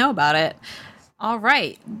letting us know about it. All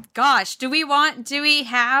right. Gosh, do we want to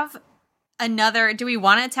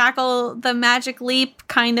tackle the Magic Leap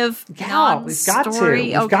kind of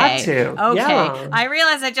non-story? We've got to. Okay. Yeah. I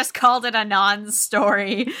realize I just called it a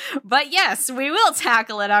non-story, but yes, we will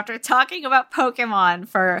tackle it after talking about Pokemon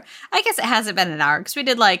for, I guess it hasn't been an hour because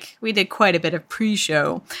we did quite a bit of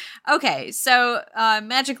pre-show. Okay, so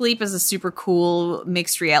Magic Leap is a super cool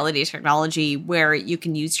mixed reality technology where you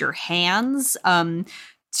can use your hands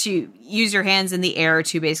to use your hands in the air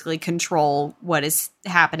to basically control what is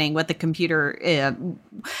happening, what the computer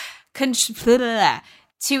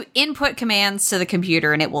to input commands to the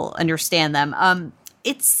computer and it will understand them.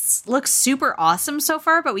 It looks super awesome so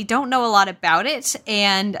far, but we don't know a lot about it.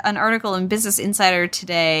 And an article in Business Insider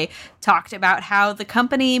today talked about how the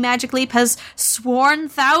company Magic Leap has sworn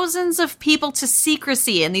thousands of people to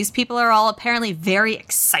secrecy. And these people are all apparently very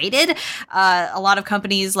excited. A lot of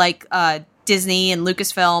companies like Disney and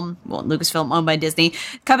Lucasfilm owned by Disney,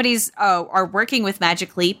 companies are working with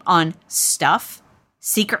Magic Leap on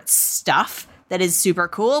secret stuff that is super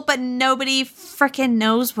cool, but nobody freaking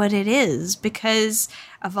knows what it is because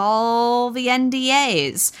of all the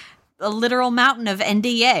NDAs, a literal mountain of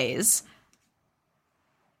NDAs.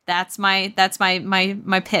 That's my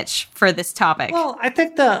pitch for this topic. Well, I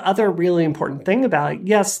think the other really important thing about it,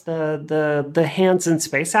 yes, the hands in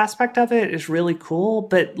space aspect of it is really cool,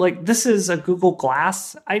 but like this is a Google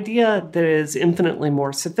Glass idea that is infinitely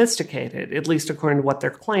more sophisticated, at least according to what they're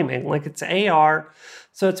claiming. Like it's AR,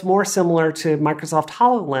 so it's more similar to Microsoft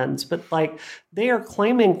HoloLens, but like they are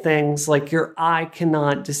claiming things like your eye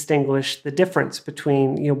cannot distinguish the difference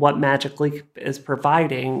between, what Magic Leap is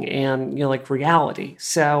providing and, like reality.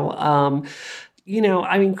 So,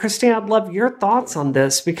 Christine, I'd love your thoughts on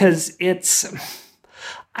this because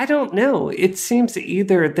I don't know. It seems that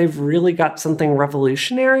either they've really got something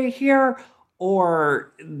revolutionary here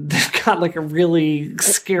or they've got like a really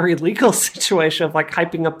scary legal situation of like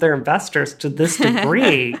hyping up their investors to this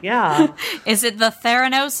degree. Yeah. Is it the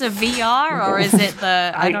Theranos of VR or is it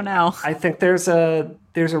I don't know. I think there's a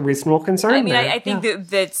there's a reasonable concern. I mean, there. I think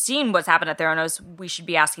that seeing what's happened at Theranos, we should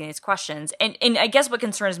be asking these questions. And I guess what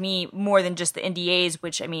concerns me more than just the NDAs,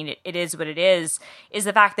 which, I mean, it is what it is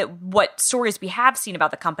the fact that what stories we have seen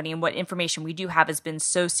about the company and what information we do have has been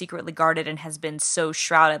so secretly guarded and has been so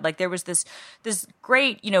shrouded. Like, there was this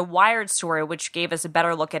great, Wired story, which gave us a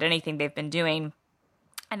better look at anything they've been doing.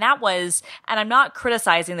 And that was, and I'm not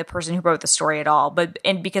criticizing the person who wrote the story at all,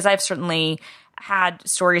 and because I've certainly had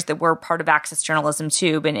stories that were part of access journalism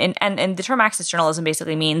too. And the term access journalism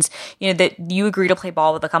basically means, that you agree to play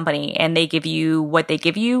ball with the company and they give you what they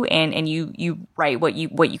give you and you write what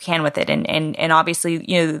you can with it. And obviously,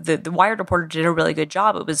 the Wired reporter did a really good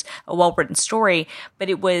job. It was a well-written story, but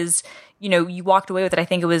it was, you walked away with it. I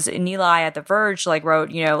think it was Nilay at The Verge,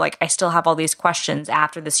 wrote, I still have all these questions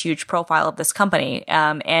after this huge profile of this company.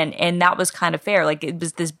 And that was kind of fair. It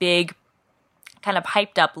was this big kind of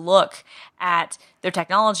hyped up look at their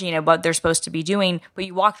technology and what they're supposed to be doing, but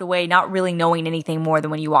you walked away not really knowing anything more than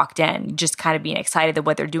when you walked in, just kind of being excited that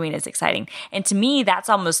what they're doing is exciting. And to me, that's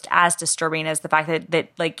almost as disturbing as the fact that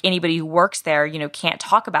anybody who works there, can't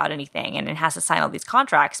talk about anything and has to sign all these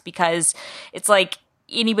contracts, because it's like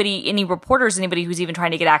any reporters, anybody who's even trying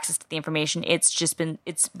to get access to the information,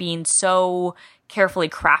 it's being so carefully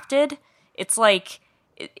crafted. It's like,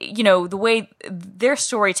 the way their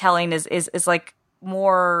storytelling is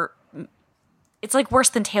more, it's worse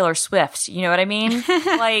than Taylor Swift. You know what I mean?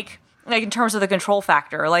 like in terms of the control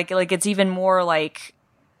factor, it's even more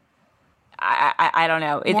I don't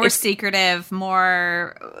know. It's secretive,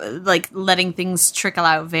 more letting things trickle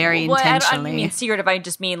out very intentionally. I don't mean secretive. I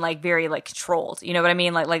just mean very controlled. You know what I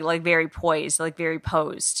mean? Like very poised, very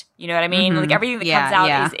posed. You know what I mean? Mm-hmm. Everything that comes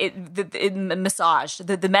out is massaged.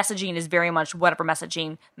 The messaging is very much whatever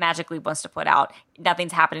messaging Magically wants to put out.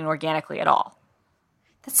 Nothing's happening organically at all.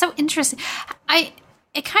 That's so interesting.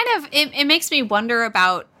 It makes me wonder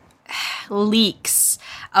about leaks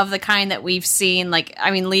of the kind that we've seen,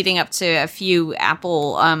 leading up to a few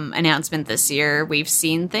Apple announcements this year, we've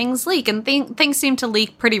seen things leak, and things seem to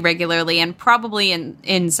leak pretty regularly, and probably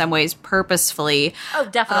in some ways purposefully. Oh,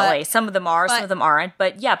 definitely. Some of them are, some of them aren't,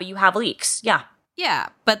 but you have leaks. Yeah. Yeah,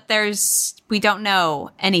 but we don't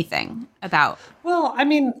know anything about. Well,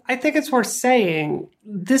 I think it's worth saying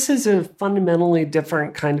this is a fundamentally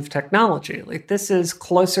different kind of technology. This is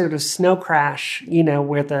closer to Snow Crash,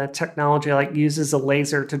 where the technology uses a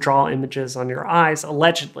laser to draw images on your eyes,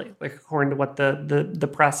 allegedly, according to what the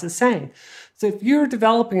press is saying. So if you're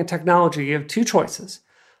developing a technology, you have two choices.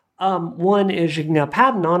 One is you can get a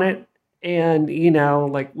patent on it, and,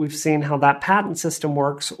 we've seen how that patent system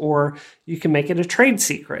works, or you can make it a trade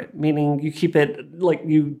secret, meaning you keep it,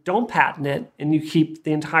 you don't patent it and you keep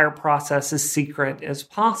the entire process as secret as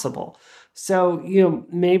possible. So,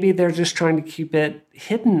 maybe they're just trying to keep it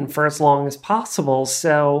hidden for as long as possible.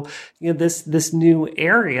 So, this new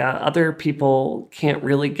area, other people can't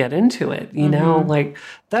really get into it,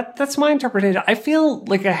 that's my interpretation. I feel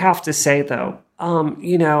like I have to say, though,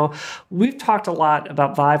 we've talked a lot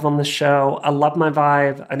about Vive on the show. I love my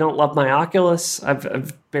Vive. I don't love my Oculus.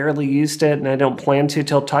 I've barely used it, and I don't plan to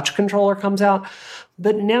till Touch Controller comes out.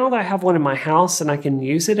 But now that I have one in my house and I can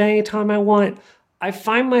use it anytime I want, I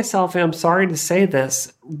find myself, and I'm sorry to say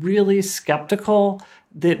this, really skeptical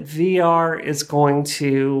that VR is going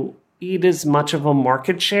to eat as much of a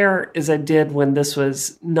market share as I did when this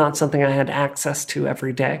was not something I had access to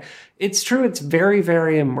every day. It's true, it's very,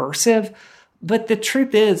 very immersive. But the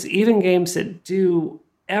truth is, even games that do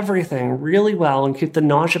everything really well and keep the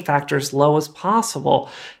nausea factor as low as possible,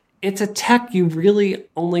 it's a tech you really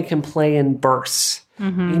only can play in bursts.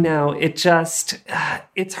 Mm-hmm.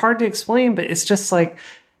 It's hard to explain, but it's just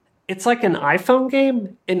it's like an iPhone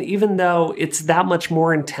game. And even though it's that much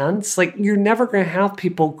more intense, you're never going to have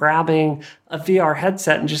people grabbing a VR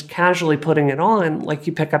headset and just casually putting it on like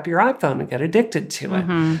you pick up your iPhone and get addicted to it.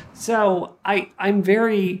 Mm-hmm. So I'm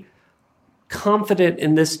very confident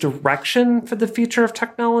in this direction for the future of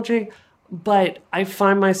technology, but I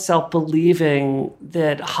find myself believing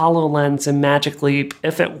that HoloLens and Magic Leap,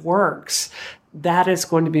 if it works, that is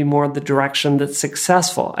going to be more the direction that's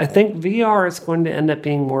successful. I think VR is going to end up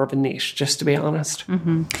being more of a niche, just to be honest.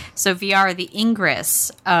 Mm-hmm. So VR, the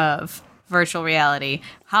Ingress of virtual reality,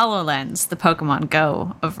 HoloLens, the Pokemon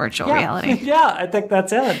Go of virtual reality. Yeah, I think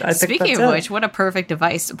that's it. Speaking of which, what a perfect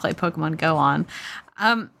device to play Pokemon Go on.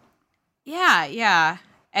 Yeah.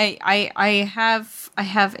 I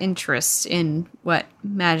have interest in what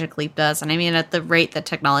Magic Leap does, and at the rate that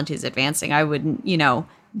technology is advancing, I wouldn't,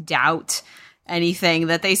 doubt anything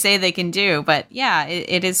that they say they can do. But yeah,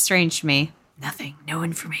 it is strange to me. Nothing, no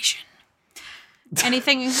information.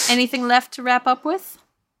 Anything left to wrap up with?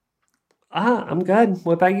 I'm good.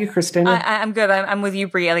 What about you, Christina? I'm good. I'm with you,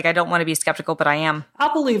 Brie. Like, I don't want to be skeptical, but I am.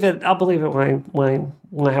 I'll believe it when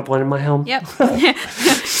I have one in my home. Yep.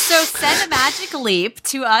 So send a magic leap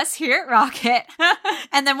to us here at Rocket,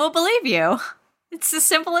 and then we'll believe you. It's as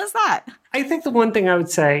simple as that. I think the one thing I would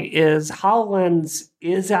say is HoloLens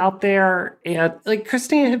is out there. And like,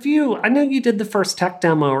 Christina, I know you did the first tech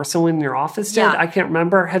demo, or someone in your office did. Yeah. I can't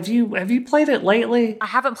remember. Have you played it lately? I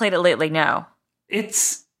haven't played it lately, no.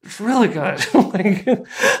 It's really good.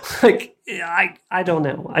 I don't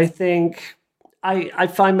know. I think I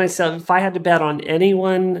find myself, if I had to bet on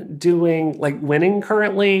anyone doing winning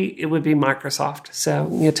currently, it would be Microsoft. So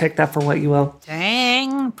you take that for what you will.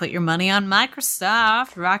 Dang, put your money on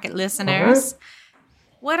Microsoft, Rocket listeners.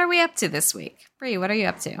 What are we up to this week? Bree, what are you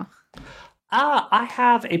up to? I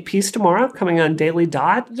have a piece tomorrow coming on Daily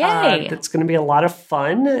Dot. Yay! That's going to be a lot of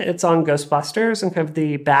fun. It's on Ghostbusters and kind of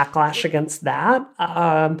the backlash against that.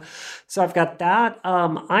 So I've got that.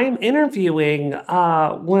 I'm interviewing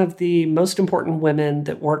one of the most important women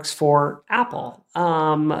that works for Apple.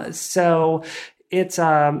 So it's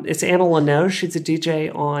Anna Lenoche. She's a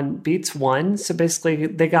DJ on Beats One. So basically,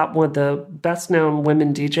 they got one of the best known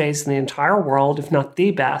women DJs in the entire world, if not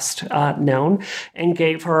the best known, and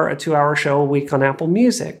gave her a 2-hour show a week on Apple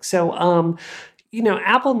Music. So,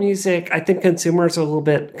 Apple Music, I think consumers are a little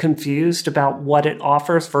bit confused about what it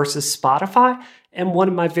offers versus Spotify. And one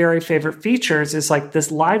of my very favorite features is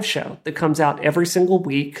this live show that comes out every single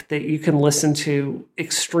week that you can listen to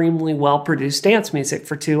extremely well-produced dance music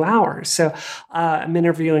for 2 hours. So I'm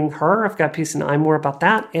interviewing her. I've got a piece in iMore about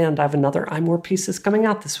that. And I have another iMore piece that's coming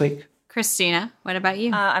out this week. Christina, what about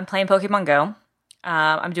you? I'm playing Pokemon Go.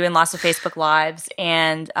 I'm doing lots of Facebook Lives,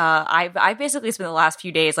 and I basically spent the last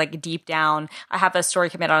few days deep down. I have a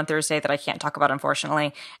story coming out on Thursday that I can't talk about,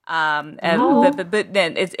 unfortunately. But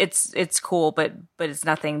then it's cool, but it's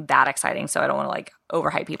nothing that exciting, so I don't want to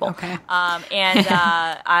overhype people. Okay. And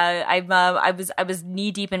I was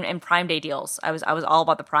knee deep in Prime Day deals. I was all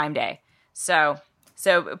about the Prime Day. So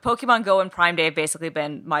Pokemon Go and Prime Day have basically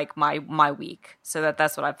been my week. So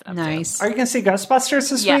that's what I've been up to. Nice. Are you going to see Ghostbusters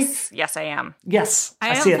this week? Yes, I am. Yes.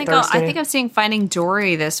 I see it think Thursday. I think I'm seeing Finding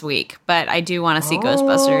Dory this week, but I do want to see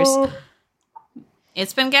Ghostbusters.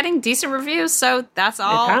 It's been getting decent reviews, so that's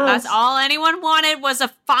all. That's all anyone wanted was a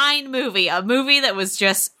fine movie, a movie that was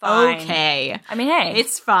just Fine. okay. I mean, hey,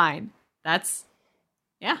 It's fine.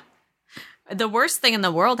 Yeah. The worst thing in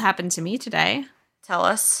the world happened to me today. tell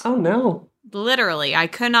us. Oh, no. Literally, I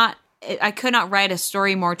could not write a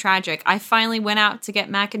story more tragic. I finally went out to get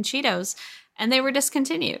mac and Cheetos, and they were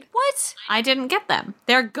discontinued. What? I didn't get them.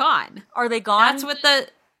 They're gone. Are they gone?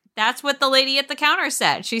 That's what the lady at the counter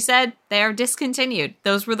said. She said they're discontinued.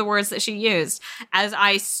 Those were the words that she used as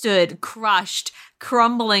I stood crushed,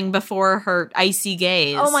 crumbling before her icy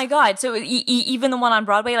gaze. Oh my God. So even the one on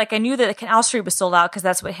Broadway, I knew that Canal Street was sold out because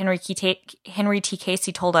that's what Henry T.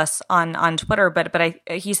 Casey told us on Twitter, but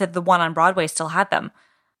he said the one on Broadway still had them.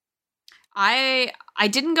 I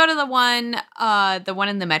didn't go to the one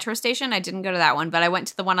in the metro station. I didn't go to that one, but I went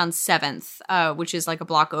to the one on 7th, which is a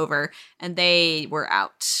block over, and they were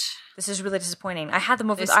out. This is really disappointing. I had them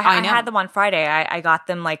over. I had them on Friday. I got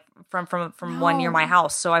them from one near my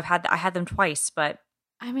house. So I had them twice, but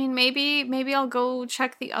I mean, maybe I'll go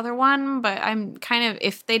check the other one, but I'm kind of,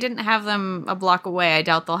 if they didn't have them a block away, I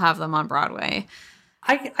doubt they'll have them on Broadway.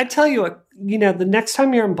 I tell you what, the next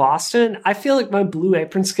time you're in Boston, I feel like my Blue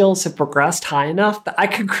Apron skills have progressed high enough that I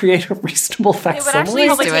could create a reasonable facsimile.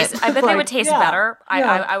 I bet they would taste better.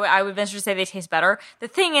 Yeah. I would venture to say they taste better. The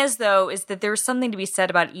thing is, though, is that there's something to be said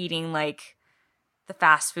about eating the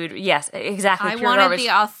fast food. Yes, exactly. I wanted the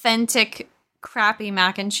authentic, crappy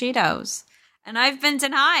mac and Cheetos, and I've been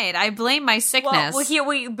denied. I blame my sickness.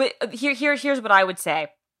 Here's what I would say.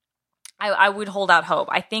 I would hold out hope.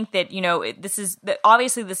 I think that,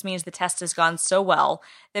 obviously this means the test has gone so well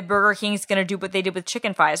that Burger King is going to do what they did with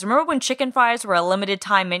chicken fries. Remember when chicken fries were a limited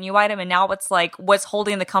time menu item, and now it's what's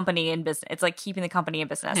holding the company in business? It's keeping the company in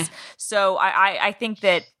business. So I think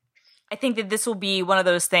that this will be one of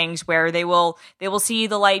those things where they will see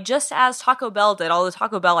the light, just as Taco Bell did. Although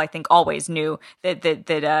Taco Bell, I think, always knew that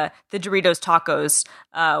the Doritos tacos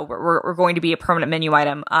were going to be a permanent menu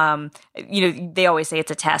item. They always say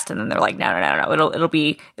it's a test, and then they're like, no, it'll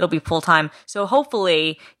be full time. So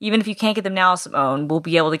hopefully, even if you can't get them now, Simone, we'll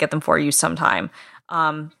be able to get them for you sometime.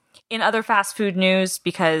 In other fast food news,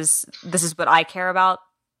 because this is what I care about.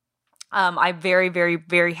 I'm very, very,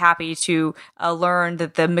 very happy to learn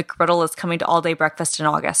that the McGriddle is coming to all-day breakfast in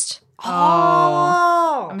August.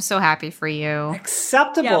 Oh, I'm so happy for you.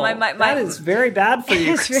 Acceptable. Yeah, that is very bad for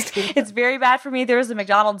you. It's very bad for me. There is a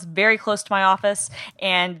McDonald's very close to my office,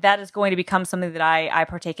 and that is going to become something that I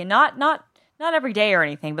partake in. Not every day or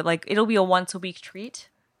anything, but like it'll be a once a week treat.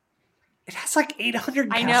 It has like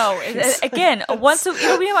 800 calories. I know. Again,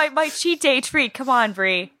 it'll be my cheat day treat. Come on,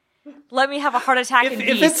 Brie. Let me have a heart attack in peace.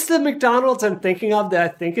 If it's the McDonald's I'm thinking of that I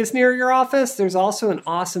think is near your office, there's also an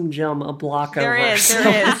awesome gym a block over. There is.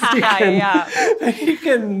 Yeah. You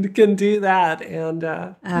can do that.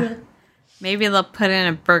 And maybe they'll put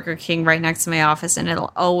in a Burger King right next to my office and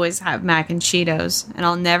it'll always have mac and Cheetos and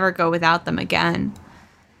I'll never go without them again.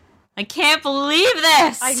 I can't believe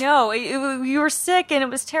this. I know. You were sick and it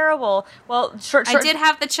was terrible. Well, I did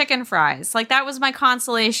have the chicken fries. Like, that was my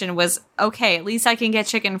consolation was, okay, at least I can get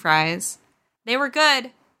chicken fries. They were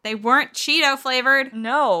good. They weren't Cheeto flavored.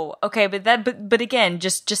 No. Okay, but again,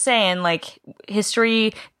 just saying, like,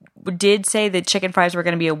 history did say that chicken fries were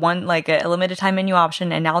going to be a limited time menu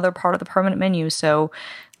option, and now they're part of the permanent menu, so...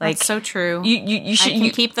 Like, that's so true. You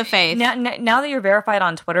should keep the faith. Now that you're verified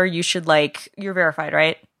on Twitter, you should, you're verified,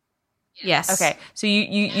 right? Yes. Okay. So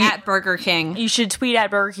you at Burger King. You should tweet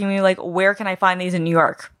at Burger King and be like, where can I find these in New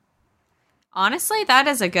York? Honestly, that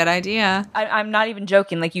is a good idea. I'm not even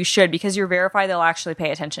joking. Like, you should, because you're verified, they'll actually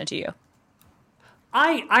pay attention to you.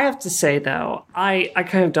 I have to say, though, I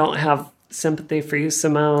kind of don't have sympathy for you,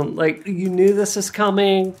 Simone. Like, you knew this was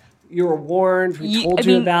coming. You were warned. We told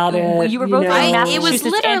you about it. You were both in Massachusetts. It was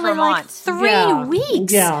literally like 3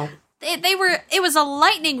 weeks. Yeah. It was a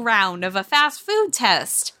lightning round of a fast food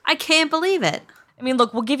test. I can't believe it. I mean,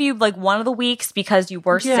 look, we'll give you one of the weeks because you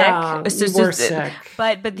were sick. You were sick.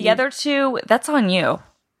 But the other 2, that's on you.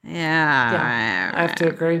 Yeah. I have to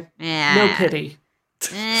agree. Yeah. No pity.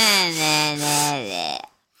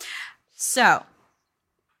 So,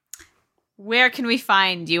 where can we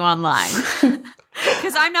find you online?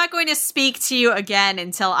 Because I'm not going to speak to you again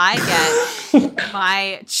until I get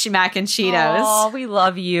my mac and Cheetos. Oh, we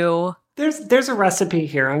love you. There's a recipe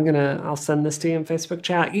here. I'll send this to you in Facebook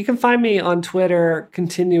chat. You can find me on Twitter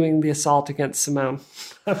continuing the assault against Simone.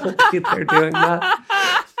 I will be there doing that.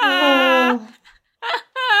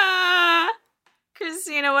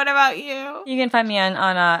 Christina, what about you? You can find me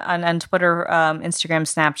on Twitter, Instagram,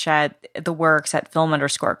 Snapchat, the works at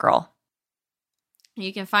film_girl.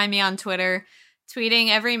 You can find me on Twitter, tweeting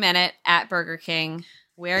every minute at Burger King.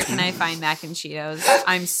 Where can I find mac and Cheetos?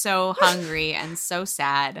 I'm so hungry and so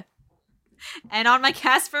sad. And on my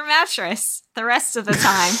Casper mattress the rest of the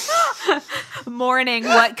time, mourning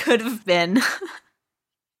what could have been.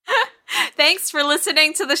 Thanks for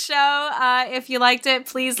listening to the show. If you liked it,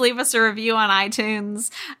 please leave us a review on iTunes.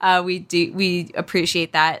 We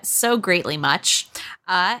appreciate that so greatly much.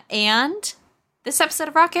 And this episode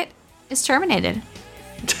of Rocket is terminated.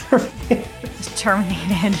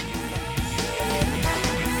 Terminated.